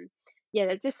 but yeah,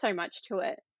 there's just so much to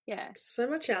it. Yeah. So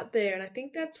much out there. And I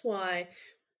think that's why,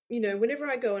 whenever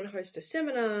I go and host a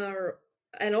seminar,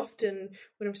 and often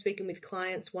when I'm speaking with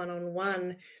clients one on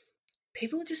one,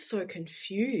 people are just so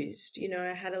confused.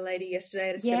 I had a lady yesterday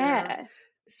at a seminar Yeah.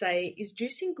 say, is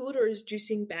juicing good or is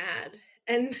juicing bad?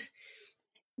 And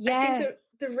I think Yeah.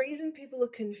 the reason people are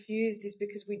confused is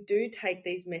because we do take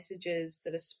these messages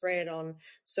that are spread on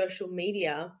social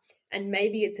media, and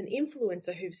maybe it's an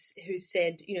influencer who's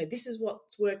said, this is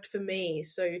what's worked for me,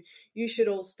 so you should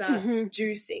all start Hmm.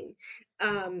 juicing,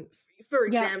 um, for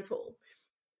Yeah. example.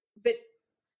 But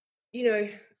you know,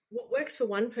 what works for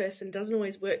one person doesn't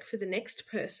always work for the next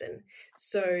person.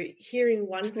 So hearing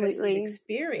one person's Absolutely.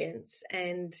 experience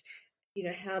and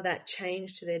how that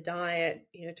change to their diet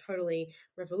totally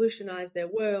revolutionized their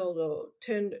world or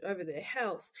turned over their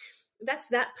health, that's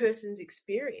that person's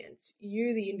experience.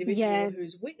 You, the individual Yeah.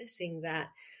 who's witnessing that,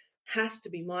 has to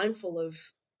be mindful of,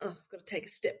 oh, I've got to take a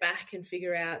step back and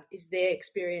figure out, is their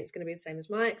experience going to be the same as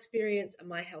my experience? Are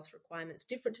my health requirements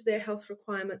different to their health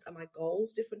requirements? Are my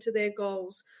goals different to their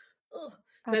goals? Oh,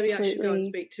 maybe I should go and Absolutely.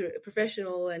 speak to a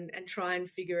professional and try and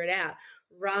figure it out,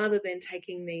 rather than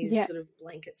taking these Yeah. sort of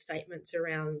blanket statements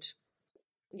around,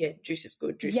 yeah, juice is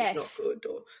good, juice is not Yes. good,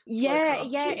 or low Yeah.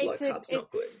 carbs Yeah. good, low carbs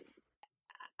not good. It's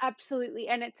absolutely,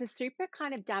 and it's a super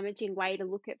kind of damaging way to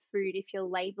look at food if you're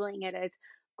labeling it as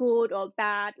good or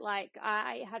bad. Like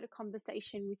I had a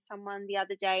conversation with someone the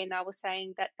other day, and they were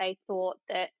saying that they thought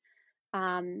that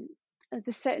um, there's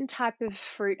a certain type of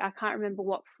fruit. I can't remember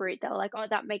what fruit. They were like, "Oh,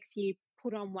 that makes you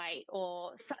put on weight,"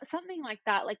 or something like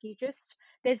that. Like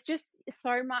there's just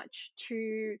so much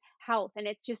to health, and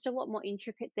it's just a lot more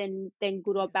intricate than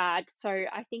good or bad. So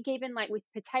I think even like with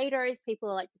potatoes, people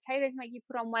are like, potatoes make you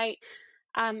put on weight.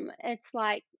 It's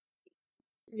like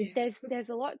Yeah. there's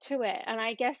a lot to it, and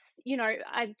I guess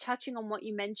I'm touching on what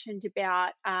you mentioned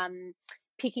about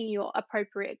picking your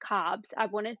appropriate carbs. I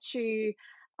wanted to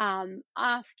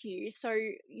ask you, so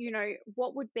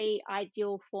what would be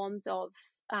ideal forms of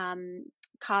um,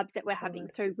 carbs that we're having?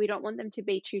 So we don't want them to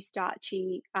be too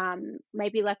starchy.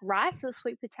 Maybe like rice or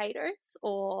sweet potatoes,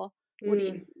 or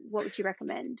Mm. what would you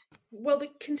recommend? Well, the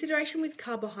consideration with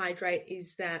carbohydrate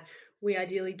is that we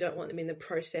ideally don't want them in the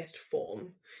processed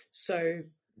form. So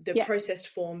the Yeah. processed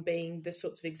form being the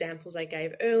sorts of examples I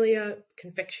gave earlier,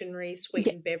 confectionery,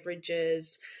 sweetened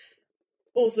beverages.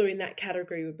 Also in that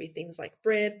category would be things like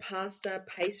bread, pasta,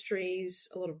 pastries,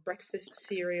 a lot of breakfast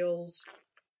cereals,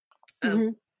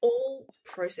 all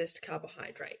processed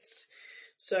carbohydrates.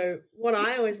 So what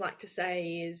I always like to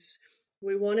say is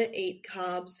we want to eat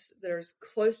carbs that are as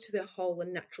close to their whole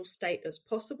and natural state as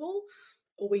possible,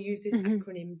 or we use this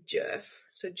acronym JERF,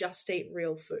 so just eat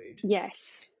real food.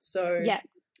 Yes. So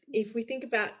if we think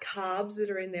about carbs that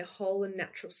are in their whole and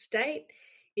natural state,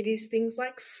 it is things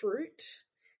like fruit,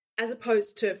 as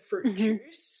opposed to fruit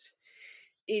juice.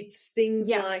 It's things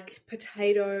like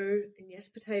potato, and yes,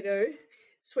 potato,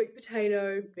 sweet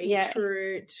potato,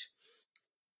 beetroot,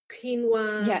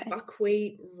 quinoa,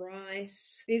 buckwheat,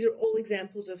 rice. These are all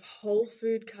examples of whole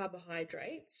food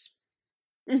carbohydrates,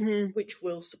 which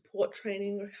will support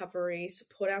training recovery,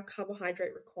 support our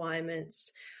carbohydrate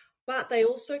requirements, but they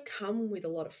also come with a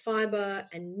lot of fiber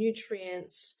and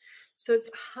nutrients. So it's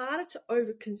harder to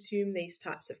overconsume these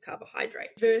types of carbohydrate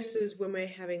versus when we're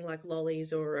having like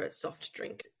lollies or a soft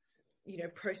drink. You know,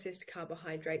 processed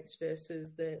carbohydrates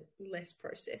versus the less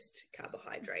processed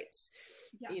carbohydrates.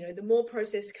 You know, the more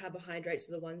processed carbohydrates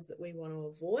are the ones that we want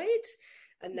to avoid,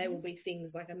 and they will be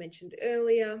things like I mentioned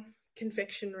earlier,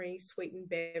 confectionery, sweetened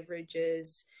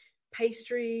beverages,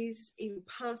 pastries, even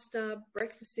pasta,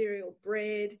 breakfast cereal,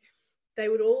 bread. They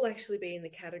would all actually be in the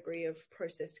category of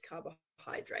processed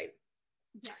carbohydrate.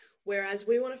 Whereas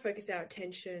we want to focus our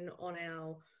attention on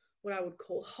our what I would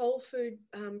call whole food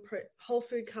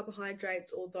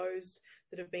carbohydrates, or those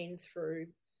that have been through,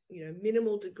 you know,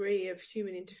 minimal degree of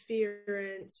human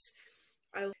interference.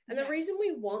 And the reason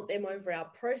we want them over our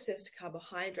processed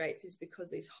carbohydrates is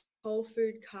because these whole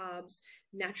food carbs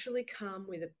naturally come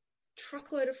with a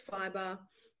truckload of fiber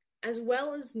as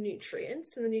well as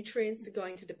nutrients, and the nutrients are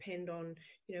going to depend on,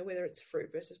 you know, whether it's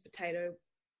fruit versus potato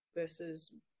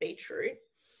versus beetroot.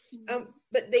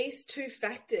 But these two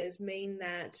factors mean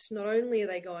that not only are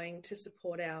they going to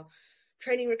support our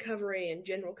training recovery and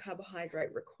general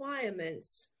carbohydrate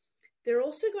requirements, they're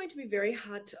also going to be very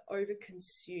hard to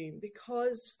overconsume,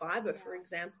 because fiber, for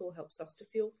example, helps us to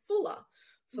feel fuller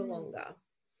for longer.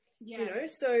 You know,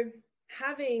 so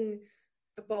having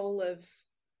a bowl of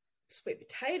sweet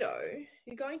potato,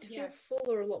 you're going to feel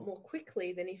fuller a lot more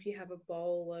quickly than if you have a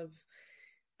bowl of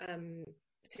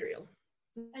cereal.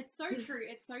 It's so true.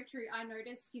 It's so true. I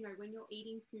noticed, you know, when you're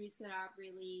eating foods that are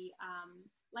really,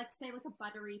 like say like a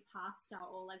buttery pasta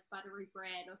or like buttery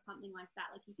bread or something like that,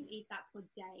 like you can eat that for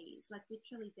days, like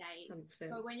literally days.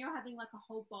 100%. But when you're having like a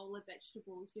whole bowl of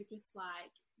vegetables, you're just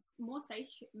like more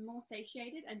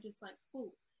satiated and just like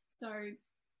full. So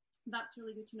that's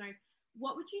really good to know.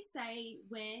 What would you say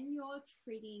when you're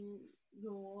treating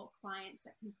your clients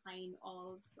that complain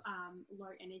of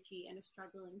low energy and are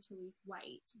struggling to lose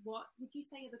weight? What would you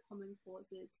say are the common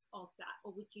causes of that,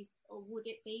 or would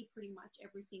it be pretty much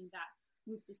everything that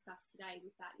we've discussed today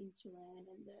with that insulin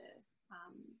and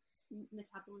the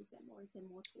metabolism, or is there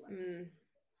more to it?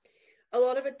 A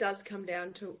lot of it does come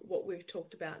down to what we've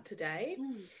talked about today.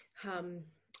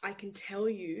 I can tell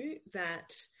you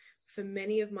that for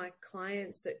many of my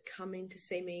clients that come in to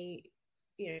see me,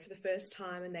 you know, for the first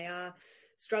time, and they are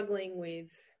struggling with,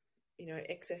 you know,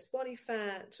 excess body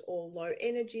fat or low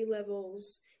energy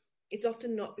levels, it's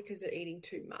often not because they're eating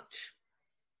too much.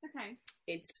 Okay.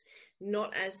 It's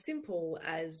not as simple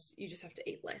as you just have to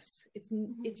eat less.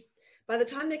 It's by the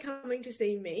time they're coming to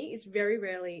see me, it's very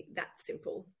rarely that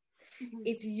simple.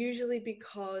 It's usually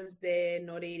because they're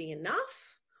not eating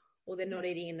enough, or they're not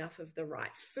eating enough of the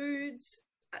right foods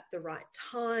at the right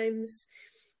times.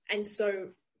 And so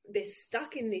they're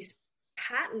stuck in this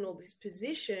pattern or this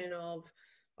position of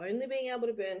only being able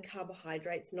to burn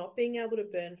carbohydrates, not being able to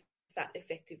burn fat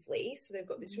effectively. So they've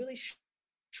got this really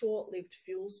short-lived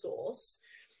fuel source,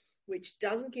 which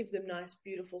doesn't give them nice,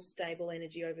 beautiful, stable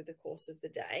energy over the course of the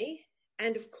day.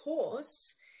 And of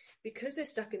course, because they're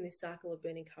stuck in this cycle of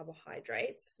burning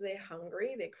carbohydrates, they're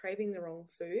hungry, they're craving the wrong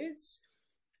foods,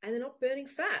 and they're not burning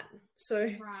fat. So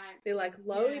they're like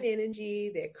low in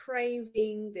energy, they're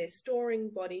craving, they're storing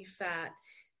body fat,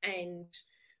 and,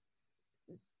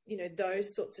 you know,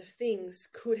 those sorts of things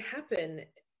could happen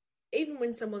even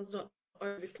when someone's not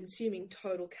over consuming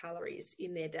total calories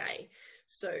in their day.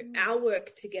 So our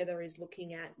work together is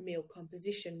looking at meal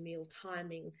composition, meal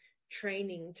timing,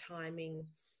 training timing,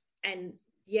 and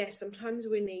yes, sometimes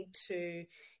we need to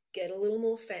get a little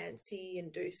more fancy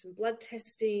and do some blood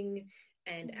testing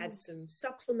and add some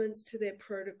supplements to their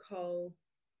protocol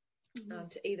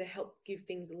to either help give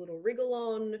things a little wriggle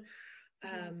on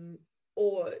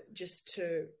or just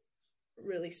to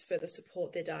really further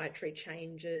support their dietary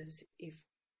changes if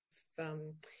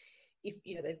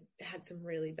they've had some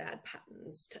really bad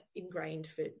patterns ingrained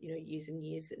for years and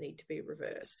years that need to be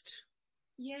reversed.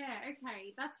 Yeah,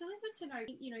 okay. That's really good to know.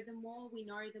 The more we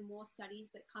know, the more studies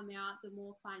that come out, the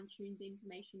more fine-tuned the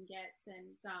information gets.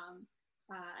 And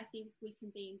I think we can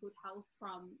be in good health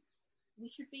we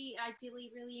should be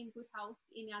ideally really in good health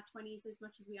in our 20s as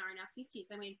much as we are in our 50s.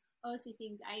 I mean, obviously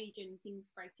things age and things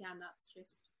break down. That's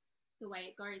just the way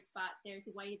it goes. But there's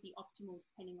a way to be optimal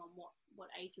depending on what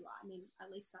age you are. I mean, at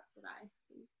least that's what I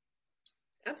think.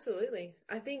 Absolutely.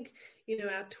 I think,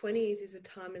 our 20s is a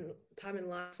time in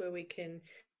life where we can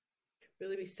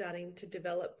really be starting to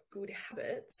develop good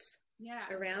habits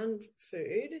around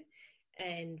food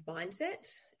and mindset,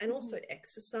 and also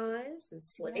exercise and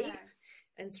sleep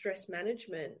and stress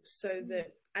management, so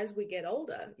that as we get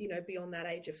older, beyond that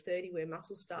age of 30 where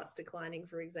muscle starts declining,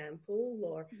 for example,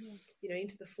 or,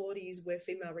 into the 40s where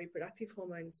female reproductive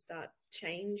hormones start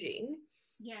changing,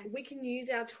 we can use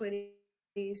our 20s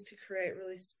to create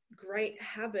really great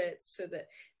habits, so that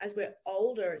as we're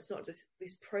older, it's not just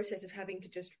this process of having to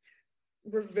just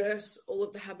reverse all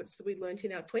of the habits that we learned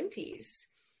in our 20s.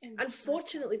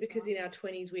 Unfortunately, because in our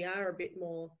 20s we are a bit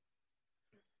more,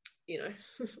 you're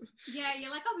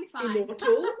like, I'll be fine.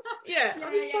 Immortal.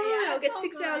 I'll be fine. I'll get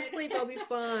 6 hours sleep. I'll be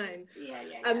fine.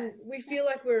 We feel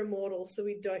like we're immortal, so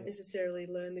we don't necessarily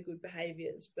learn the good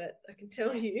behaviors. But I can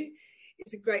tell you,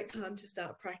 it's a great time to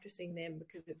start practicing them,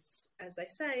 because it's, as they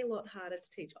say, a lot harder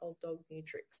to teach old dogs new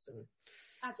tricks, and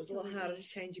so it's a lot harder to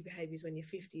change your behaviors when you're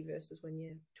 50 versus when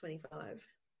you're 25.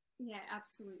 Yeah,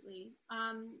 absolutely.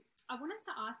 I wanted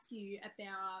to ask you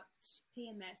about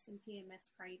PMS and PMS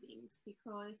cravings,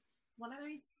 because it's one of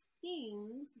those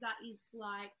things that is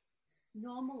like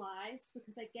normalized,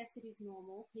 because I guess it is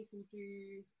normal.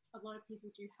 A lot of people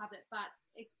do have it, but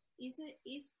is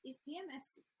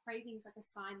PMS cravings like a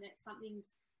sign that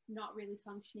something's not really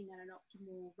functioning at an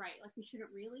optimal rate? Like, we shouldn't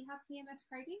really have PMS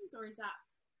cravings, or is that?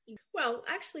 Well,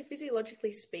 actually,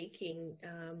 physiologically speaking,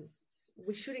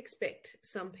 we should expect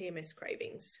some PMS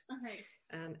cravings. Okay.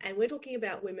 And we're talking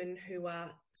about women who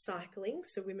are cycling,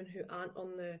 so women who aren't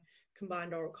on the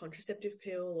combined oral contraceptive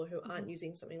pill, or who aren't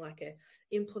using something like a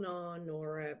Implanon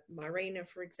or a Mirena,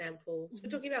 for example. So we're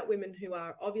talking about women who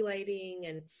are ovulating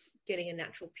and getting a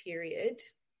natural period.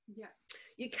 Yeah.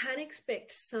 You can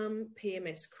expect some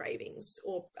PMS cravings,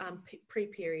 or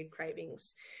pre-period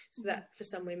cravings. So that for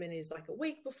some women is like a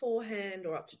week beforehand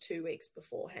or up to 2 weeks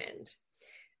beforehand.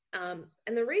 And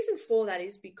the reason for that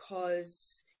is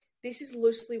because this is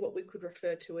loosely what we could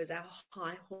refer to as our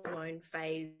high hormone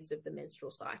phase of the menstrual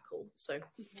cycle. So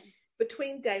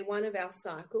between day 1 of our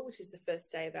cycle, which is the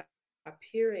first day of our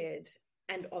period,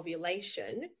 and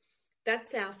ovulation,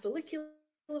 that's our follicular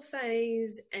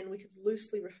phase, and we could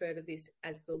loosely refer to this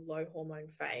as the low hormone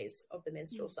phase of the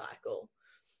menstrual cycle.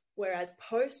 Whereas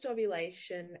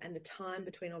post-ovulation and the time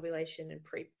between ovulation and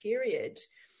pre-period,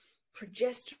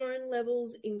 progesterone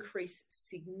levels increase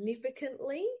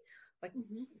significantly. Like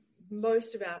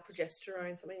most of our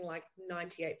progesterone, something like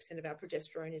 98% of our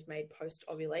progesterone is made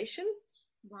post-ovulation.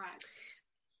 Right.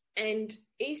 And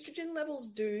estrogen levels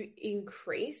do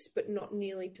increase, but not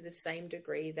nearly to the same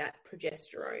degree that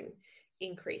progesterone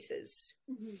increases.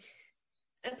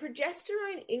 And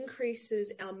progesterone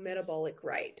increases our metabolic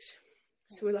rate.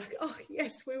 So we're like, oh,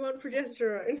 yes, we want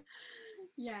progesterone.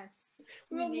 Yes.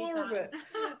 We want more of it.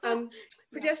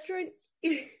 Progesterone,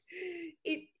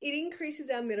 it increases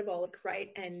our metabolic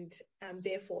rate, and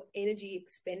therefore energy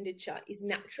expenditure is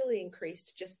naturally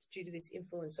increased just due to this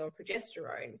influence of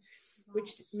progesterone,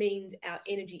 which means our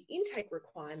energy intake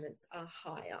requirements are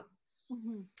higher.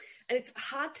 And it's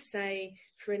hard to say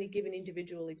for any given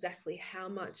individual exactly how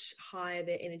much higher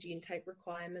their energy intake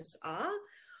requirements are,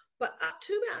 but up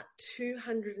to about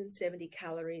 270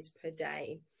 calories per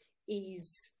day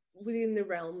is within the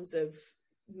realms of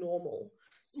normal.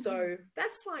 So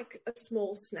that's like a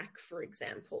small snack, for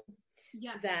example,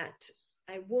 that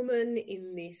a woman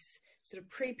in this sort of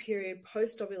pre-period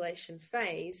post-ovulation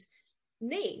phase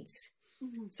needs.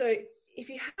 So if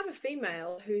you have a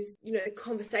female who's, the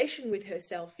conversation with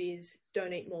herself is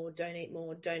don't eat more, don't eat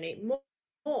more, don't eat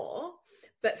more,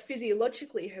 but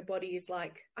physiologically her body is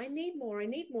like, I need more, I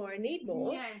need more, I need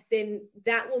more, then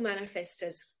that will manifest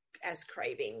as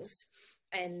cravings.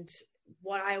 And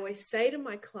what I always say to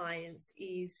my clients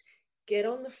is get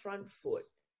on the front foot.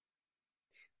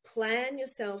 Plan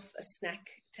yourself a snack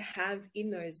to have in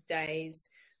those days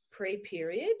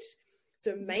pre-period.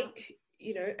 So make,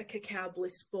 a cacao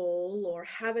bliss ball, or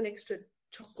have an extra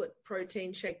chocolate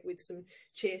protein shake with some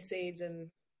chia seeds and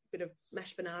a bit of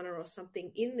mashed banana or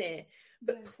something in there,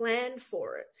 but plan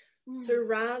for it. So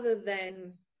rather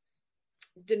than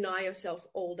deny yourself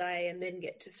all day and then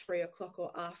get to 3:00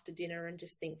 or after dinner and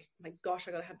just think, my gosh,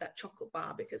 I got to have that chocolate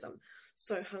bar because I'm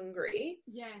so hungry.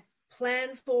 Yeah.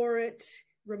 Plan for it.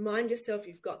 Remind yourself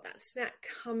you've got that snack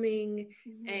coming,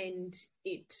 and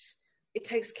it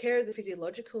takes care of the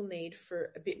physiological need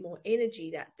for a bit more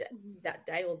energy that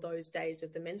day or those days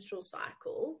of the menstrual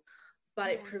cycle,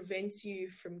 but it prevents you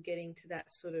from getting to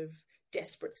that sort of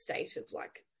desperate state of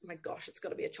like, my gosh, it's got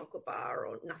to be a chocolate bar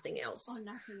or nothing else.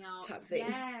 Type thing.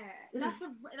 Yeah, that's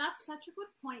such a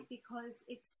good point, because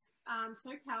it's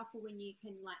so powerful when you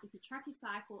can, like, if you track your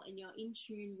cycle and you're in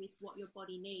tune with what your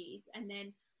body needs, and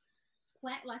then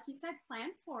plan, like you said, plan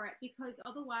for it, because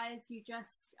otherwise you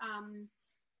just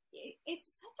it's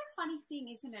such a funny thing,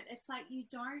 isn't it? It's like you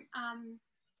don't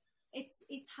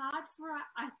it's hard for,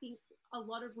 I think, a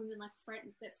lot of women, like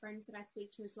friends that I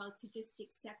speak to as well, to just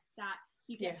accept that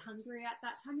you get hungry at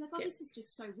that time. Like, oh, this is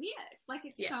just so weird. Like,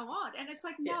 it's so odd. And it's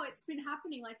like, no, it's been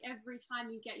happening like every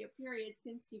time you get your period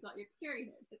since you got your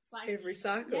period. It's like every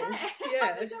cycle.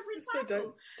 Yeah. It's every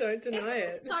cycle. So don't deny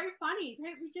it. It's so funny.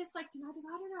 We just like deny it.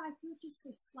 I don't know. I feel just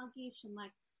so sluggish and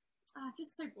like,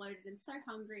 just so bloated and so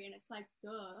hungry, and it's like,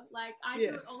 duh. Like, I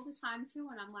do it all the time too,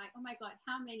 and I'm like, oh my god,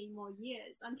 how many more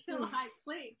years until I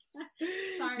click?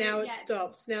 So now it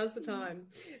stops. Now's the time.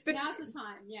 But now's the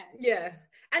time. Yeah,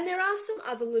 and there are some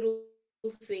other little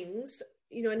things.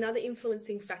 You know, another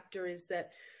influencing factor is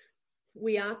that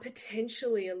we are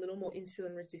potentially a little more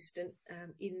insulin resistant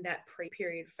in that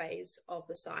pre-period phase of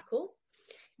the cycle.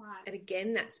 Right. And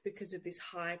again, that's because of this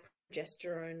high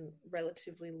progesterone,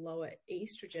 relatively lower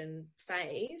estrogen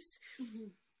phase.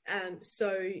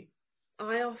 So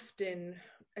I often,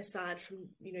 aside from,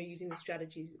 you know, using the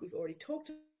strategies that we've already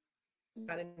talked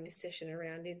about in this session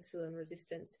around insulin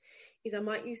resistance, is I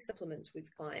might use supplements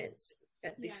with clients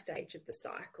at this stage of the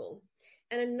cycle.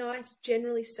 And a nice,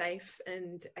 generally safe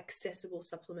and accessible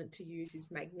supplement to use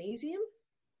is magnesium.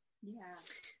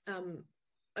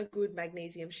 A good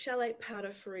magnesium chelate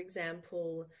powder, for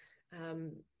example,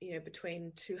 you know,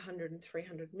 between 200 and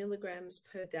 300 milligrams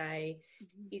per day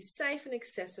is safe and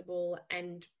accessible,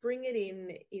 and bring it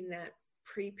in that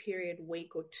pre-period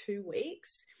week or 2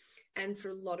 weeks. And for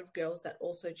a lot of girls, that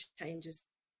also changes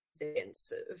the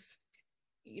sense of,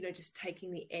 you know, just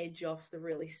taking the edge off the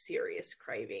really serious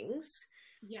cravings.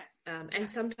 And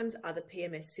sometimes other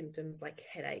PMS symptoms like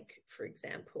headache, for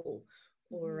example,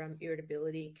 or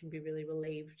irritability can be really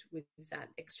relieved with that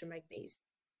extra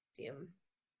magnesium.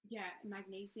 Yeah,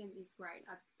 magnesium is great.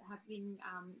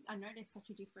 I noticed such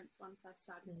a difference once I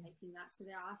started taking that. So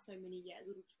there are so many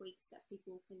little tweaks that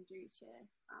people can do to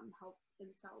help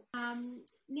themselves.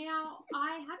 Now,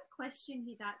 I have a question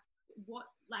here. That's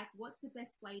what's the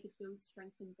best way to build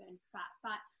strength and burn fat?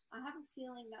 But I have a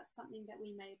feeling that's something that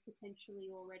we may have potentially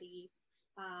already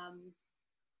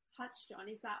touched on.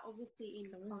 Is that obviously in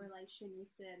correlation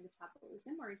with the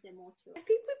metabolism, or is there more to it? I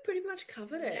think we've pretty much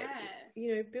covered it.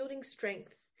 You know, building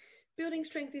strength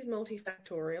is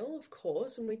multifactorial, of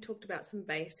course, and we talked about some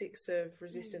basics of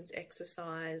resistance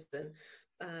exercise and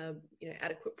you know,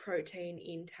 adequate protein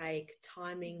intake,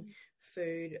 timing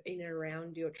food in and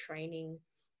around your training.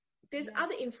 There's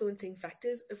other influencing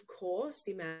factors, of course.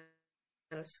 The amount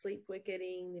of sleep we're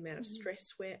getting, the amount of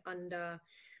stress we're under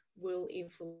will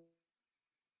influence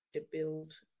to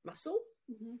build muscle.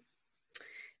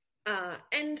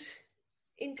 And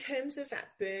in terms of fat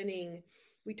burning,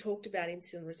 we talked about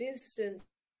insulin resistance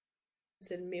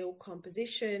and meal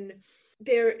composition.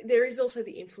 There is also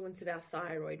the influence of our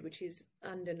thyroid, which is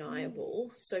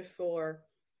undeniable. So for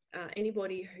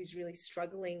anybody who's really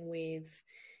struggling with,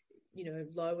 you know,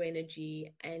 low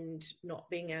energy and not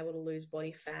being able to lose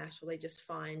body fat, or they just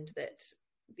find that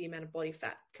the amount of body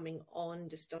fat coming on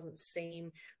just doesn't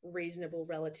seem reasonable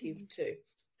relative to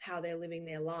how they're living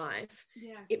their life,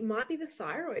 it might be the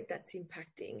thyroid that's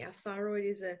impacting. Our thyroid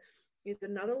is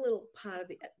another little part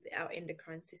of our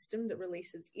endocrine system that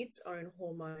releases its own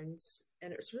hormones,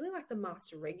 and it's really like the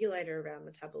master regulator of our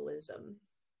metabolism.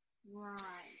 Right.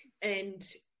 And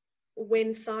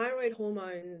when thyroid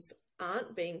hormones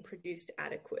aren't being produced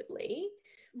adequately,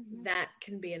 that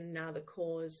can be another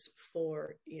cause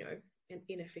for, you know, an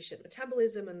inefficient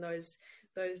metabolism and those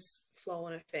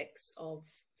flow-on effects of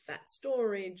fat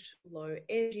storage, low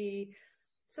energy.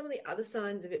 Some of the other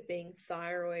signs of it being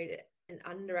thyroid and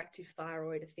underactive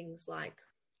thyroid are things like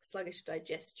sluggish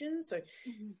digestion, so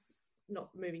not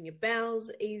moving your bowels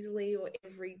easily or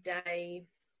every day,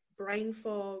 brain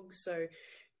fog, so,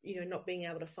 you know, not being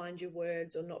able to find your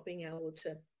words or not being able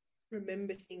to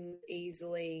remember things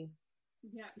easily,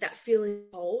 that feeling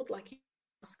cold like you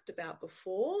asked about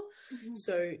before.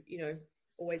 So, you know,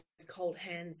 always cold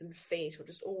hands and feet, or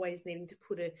just always needing to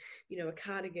put a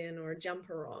cardigan or a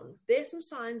jumper on. There's some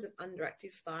signs of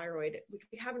underactive thyroid, which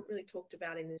we haven't really talked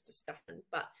about in this discussion,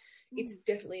 but it's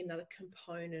definitely another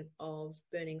component of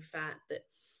burning fat that,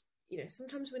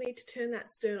 sometimes we need to turn that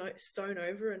stone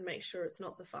over and make sure it's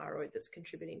not the thyroid that's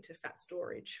contributing to fat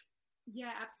storage.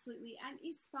 Yeah, absolutely. And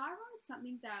is thyroid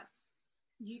something that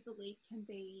you believe can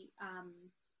be,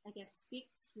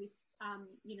 fixed with,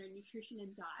 nutrition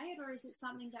and diet, or is it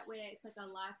something that it's like a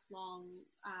lifelong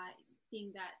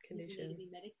thing that condition you need to be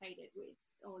medicated with,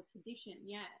 or condition?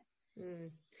 Yeah.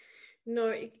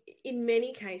 No, in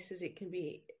many cases it can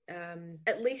be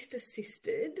at least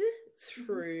assisted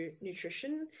through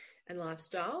nutrition and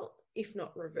lifestyle, if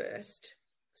not reversed.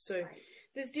 So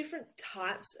there's different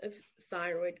types of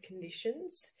thyroid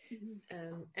conditions,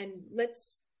 and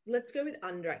let's go with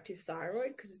underactive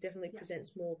thyroid, because it definitely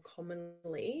presents more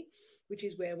commonly, which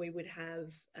is where we would have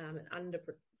an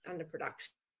underproduction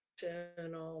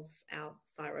of our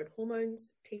thyroid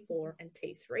hormones, T4 and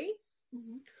T3,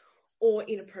 or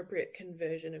inappropriate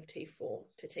conversion of T4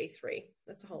 to T3.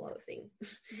 That's a whole other thing.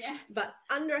 Yeah. But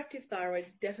underactive thyroid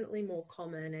is definitely more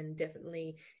common and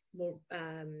definitely more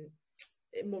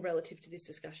relative to this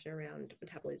discussion around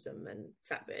metabolism and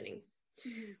fat burning.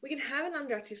 We can have an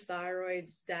underactive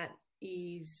thyroid that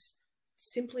is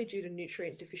simply due to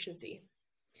nutrient deficiency.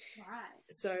 Right.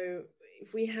 So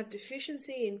if we have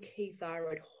deficiency in key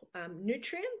thyroid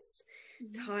nutrients,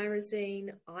 tyrosine,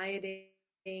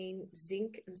 iodine,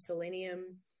 zinc, and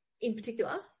selenium in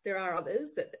particular, there are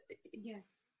others but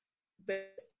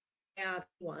are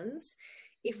ones.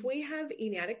 If we have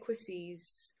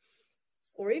inadequacies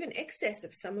or even excess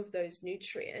of some of those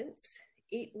nutrients,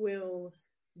 it will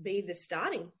be the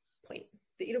starting point.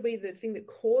 It'll be the thing that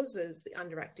causes the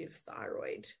underactive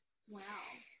thyroid. Wow.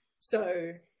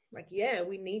 So,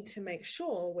 we need to make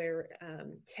sure we're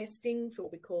testing for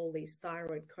what we call these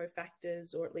thyroid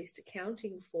cofactors, or at least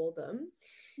accounting for them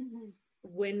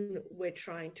when we're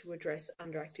trying to address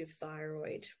underactive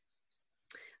thyroid.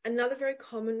 Another very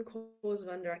common cause of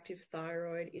underactive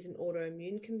thyroid is an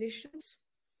autoimmune conditions.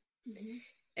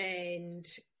 And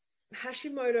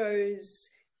Hashimoto's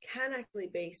can actually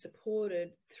be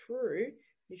supported through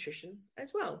nutrition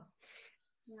as well.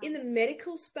 Yeah. In the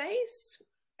medical space,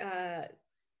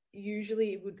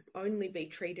 usually it would only be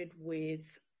treated with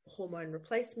hormone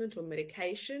replacement or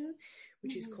medication,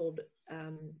 which is called,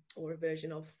 or a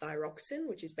version of thyroxine,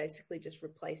 which is basically just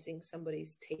replacing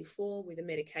somebody's T4 with a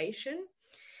medication.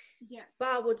 Yeah.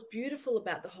 But what's beautiful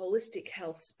about the holistic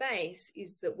health space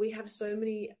is that we have so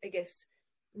many,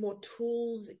 more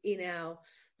tools in our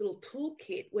little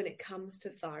toolkit when it comes to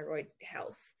thyroid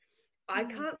health. I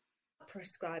can't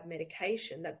prescribe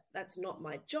medication. That's not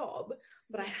my job,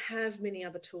 but I have many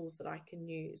other tools that I can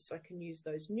use. So I can use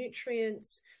those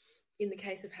nutrients. In the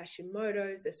case of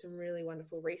Hashimoto's, there's some really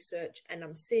wonderful research, and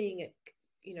I'm seeing it,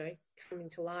 coming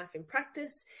to life in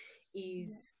practice,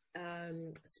 is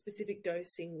specific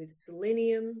dosing with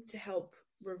selenium to help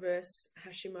reverse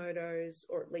Hashimoto's,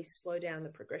 or at least slow down the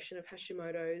progression of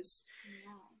Hashimoto's.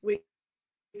 Wow. We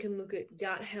can look at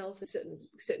gut health,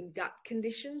 certain gut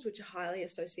conditions which are highly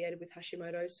associated with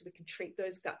Hashimoto's, so we can treat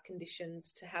those gut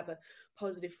conditions to have a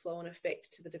positive flow-on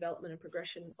effect to the development and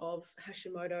progression of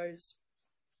Hashimoto's.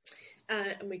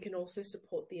 And we can also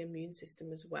support the immune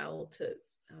system as well to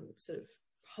sort of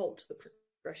halt the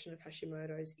progression of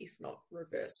Hashimoto's, if not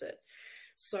reverse it.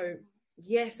 So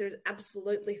yes, there's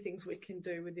absolutely things we can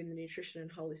do within the nutrition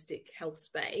and holistic health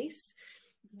space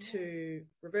to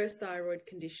reverse thyroid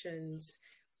conditions,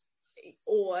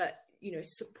 or,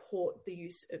 support the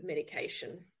use of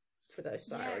medication for those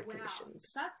thyroid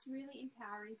conditions. That's really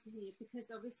empowering to hear, because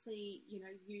obviously, you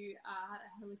are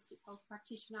a holistic health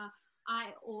practitioner.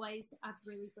 I've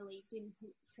really believed in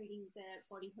treating the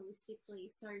body holistically.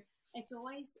 So it's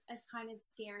always a kind of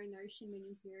scary notion when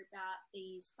you hear about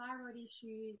these thyroid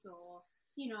issues, or,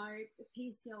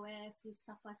 PCOS and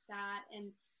stuff like that.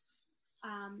 And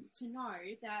to know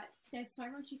that there's so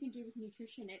much you can do with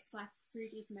nutrition. It's like food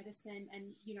is medicine,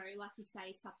 and, like you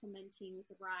say, supplementing with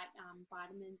the right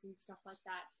vitamins and stuff like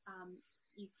that,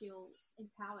 you feel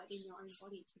empowered in your own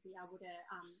body to be able to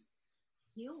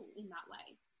heal in that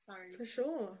way. So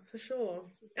for sure.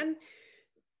 And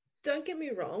don't get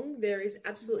me wrong, there is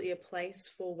absolutely a place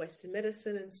for Western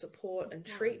medicine and support and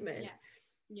treatment.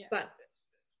 Yeah. But,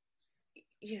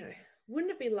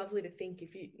 wouldn't it be lovely to think,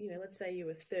 if you let's say you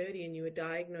were 30 and you were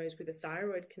diagnosed with a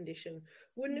thyroid condition,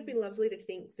 wouldn't it be lovely to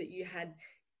think that you had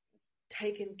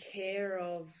taken care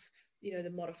of, the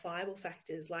modifiable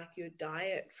factors like your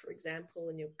diet, for example,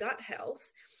 and your gut health,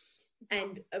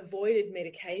 and avoided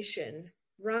medication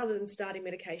rather than starting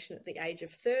medication at the age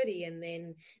of 30 and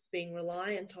then being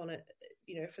reliant on it,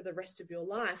 for the rest of your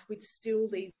life with still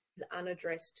these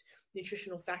unaddressed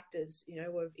nutritional factors,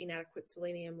 of inadequate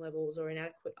selenium levels or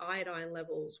inadequate iodine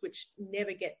levels, which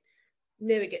never get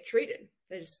treated.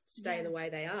 They just stay the way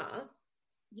they are.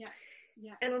 Yeah.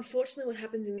 And unfortunately, what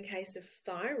happens in the case of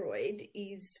thyroid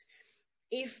is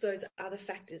if those other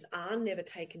factors are never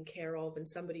taken care of and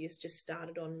somebody has just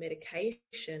started on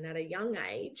medication at a young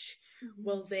age,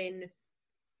 well, then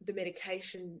the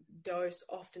medication dose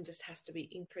often just has to be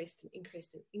increased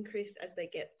as they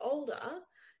get older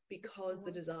because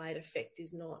the desired effect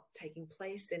is not taking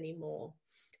place anymore.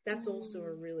 That's also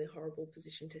a really horrible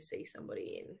position to see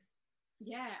somebody in.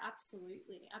 Yeah,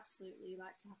 absolutely.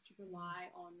 Like to have to rely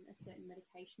on a certain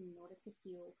medication in order to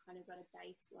feel kind of at a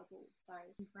base level. So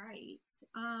great.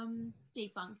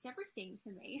 Debunked everything for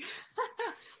me.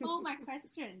 All my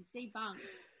questions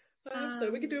debunked. So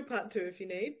we could do a part 2 if you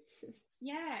need.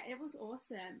 Yeah, it was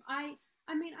awesome. I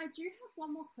mean, I do have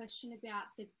one more question about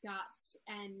the gut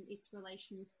and its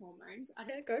relation with hormones.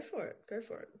 Yeah, go for it.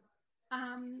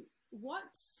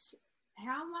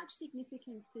 How much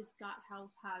significance does gut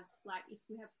health have? Like, if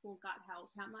we have poor gut health,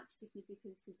 how much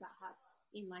significance does that have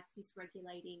in like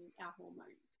dysregulating our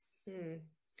hormones?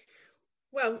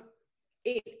 Well,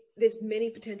 there's many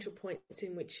potential points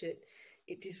in which it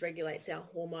dysregulates our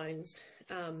hormones.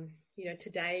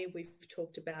 Today we've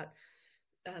talked about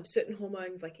certain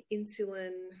hormones like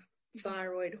insulin,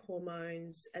 thyroid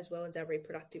hormones, as well as our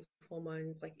reproductive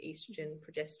hormones like estrogen,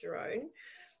 progesterone.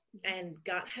 And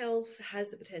gut health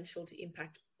has the potential to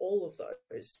impact all of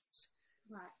those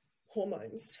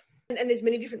hormones. And there's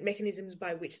many different mechanisms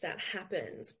by which that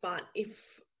happens. But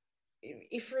if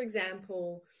for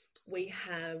example, we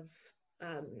have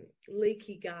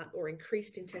leaky gut or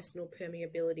increased intestinal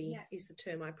permeability is the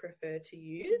term I prefer to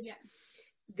use,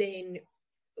 then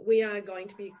we are going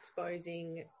to be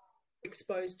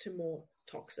exposed to more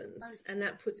toxins. And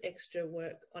that puts extra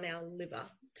work on our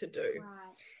liver to do.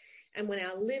 Right. And when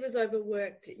our liver's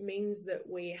overworked, it means that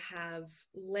we have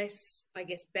less,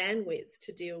 bandwidth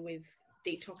to deal with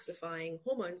detoxifying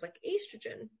hormones like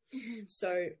estrogen.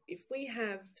 So if we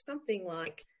have something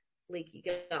like leaky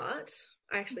gut,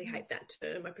 I actually hate that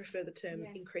term. I prefer the term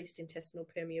increased intestinal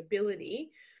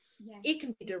permeability. It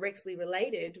can be directly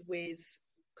related with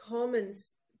common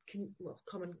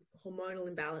hormonal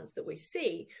imbalance that we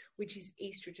see, which is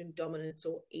estrogen dominance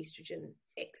or estrogen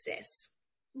excess.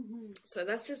 So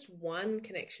that's just one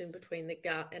connection between the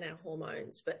gut and our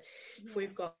hormones. But if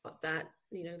we've got that,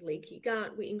 leaky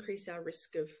gut, we increase our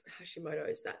risk of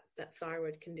Hashimoto's, that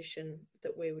thyroid condition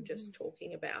that we were just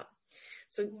talking about.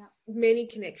 So many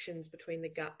connections between the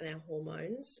gut and our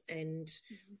hormones, and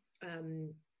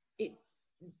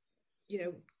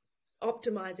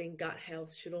optimizing gut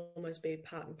health should almost be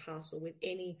part and parcel with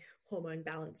any hormone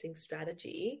balancing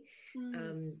strategy.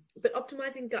 But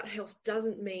optimizing gut health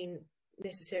doesn't mean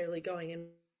necessarily going and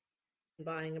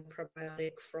buying a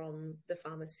probiotic from the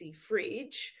pharmacy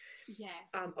fridge.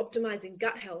 Optimizing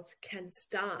gut health can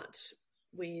start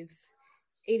with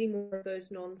eating more of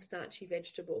those non-starchy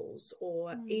vegetables,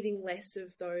 or eating less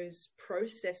of those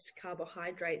processed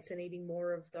carbohydrates and eating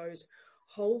more of those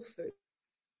whole foods.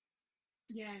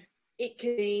 It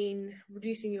can mean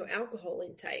reducing your alcohol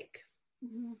intake.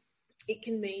 It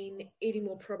can mean eating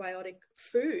more probiotic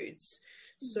foods.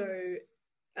 So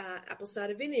apple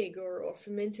cider vinegar or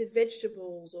fermented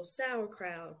vegetables or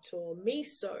sauerkraut or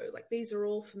miso, like these are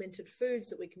all fermented foods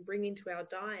that we can bring into our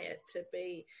diet to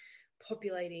be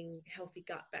populating healthy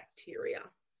gut bacteria.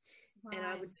 And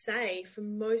I would say for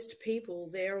most people,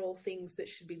 they're all things that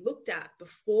should be looked at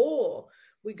before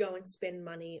we go and spend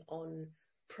money on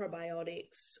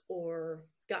probiotics or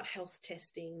gut health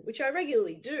testing, which I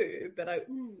regularly do, but I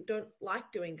don't like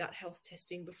doing gut health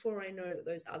testing before I know that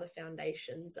those other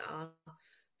foundations are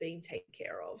being taken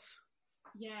care of.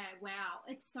 Yeah, wow.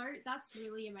 That's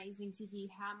really amazing to hear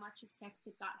how much effect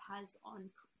the gut has on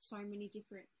so many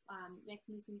different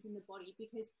mechanisms in the body,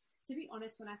 because to be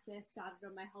honest, when I first started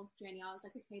on my health journey, I was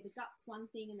like, okay, the gut's one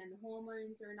thing and then the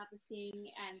hormones are another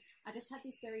thing. And I just had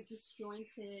this very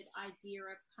disjointed idea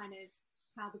of kind of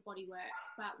how the body works.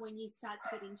 But when you start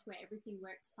to get into it, everything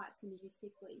works quite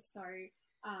synergistically. So,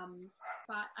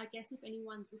 but I guess if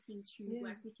anyone's looking to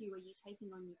work with you, are you taking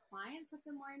on new clients at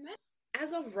the moment?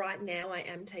 As of right now, I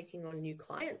am taking on new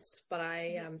clients, but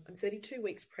I'm 32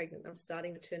 weeks pregnant. I'm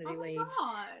starting maternity leave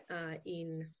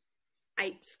in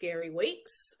 8 scary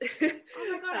weeks. Oh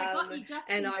my God, I got you just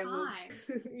in time.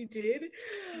 You did?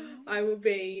 I will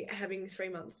be having 3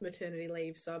 months maternity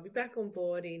leave, so I'll be back on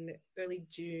board in early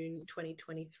June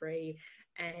 2023.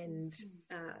 and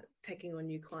taking on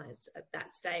new clients at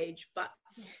that stage. But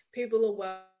people are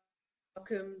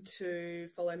welcome to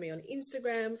follow me on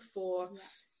Instagram for,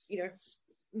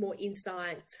 more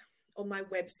insights. On my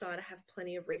website, I have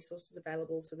plenty of resources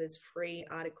available. So there's free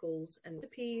articles and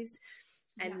recipes.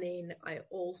 And then I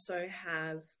also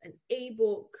have an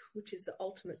ebook, which is the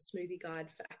Ultimate Smoothie Guide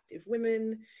for Active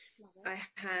Women. I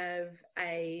have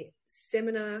a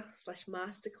seminar /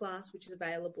 masterclass, which is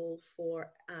available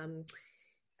for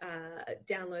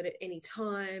download at any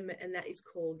time. And that is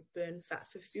called Burn Fat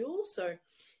for Fuel. So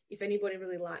if anybody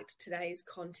really liked today's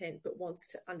content but wants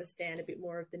to understand a bit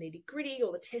more of the nitty-gritty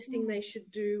or the testing they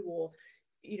should do, or,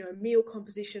 meal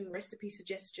composition, recipe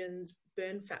suggestions,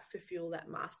 Burn Fat for Fuel, that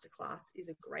masterclass is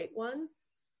a great one.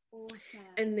 Awesome.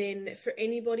 And then for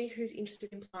anybody who's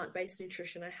interested in plant-based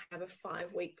nutrition, I have a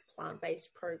 5-week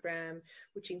plant-based program,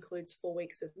 which includes 4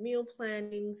 weeks of meal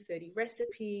planning, 30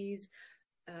 recipes,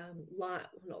 11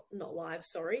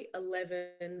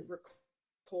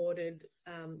 recorded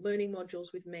learning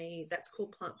modules with me. That's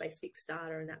called Plant-Based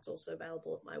Kickstarter, and that's also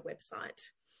available at my website.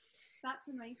 That's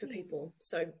amazing. For people.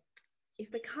 So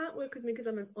if they can't work with me because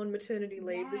I'm on maternity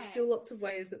leave, there's still lots of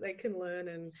ways that they can learn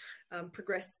and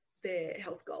progress their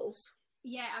health goals.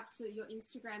 Yeah, absolutely. Your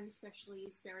Instagram especially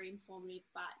is very informative,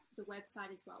 but the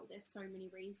website as well. There's so many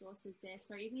resources there.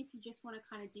 So even if you just want to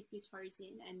kind of dip your toes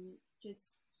in and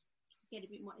just get a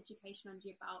bit more education under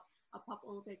your belt, I'll pop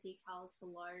all of the details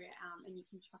below, and you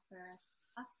can chuck her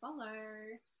a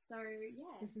follow. So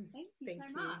thank you so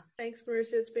much. Thanks,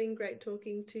 Marissa. It's been great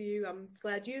talking to you. I'm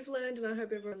glad you've learned, and I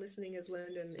hope everyone listening has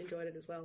learned and enjoyed it as well.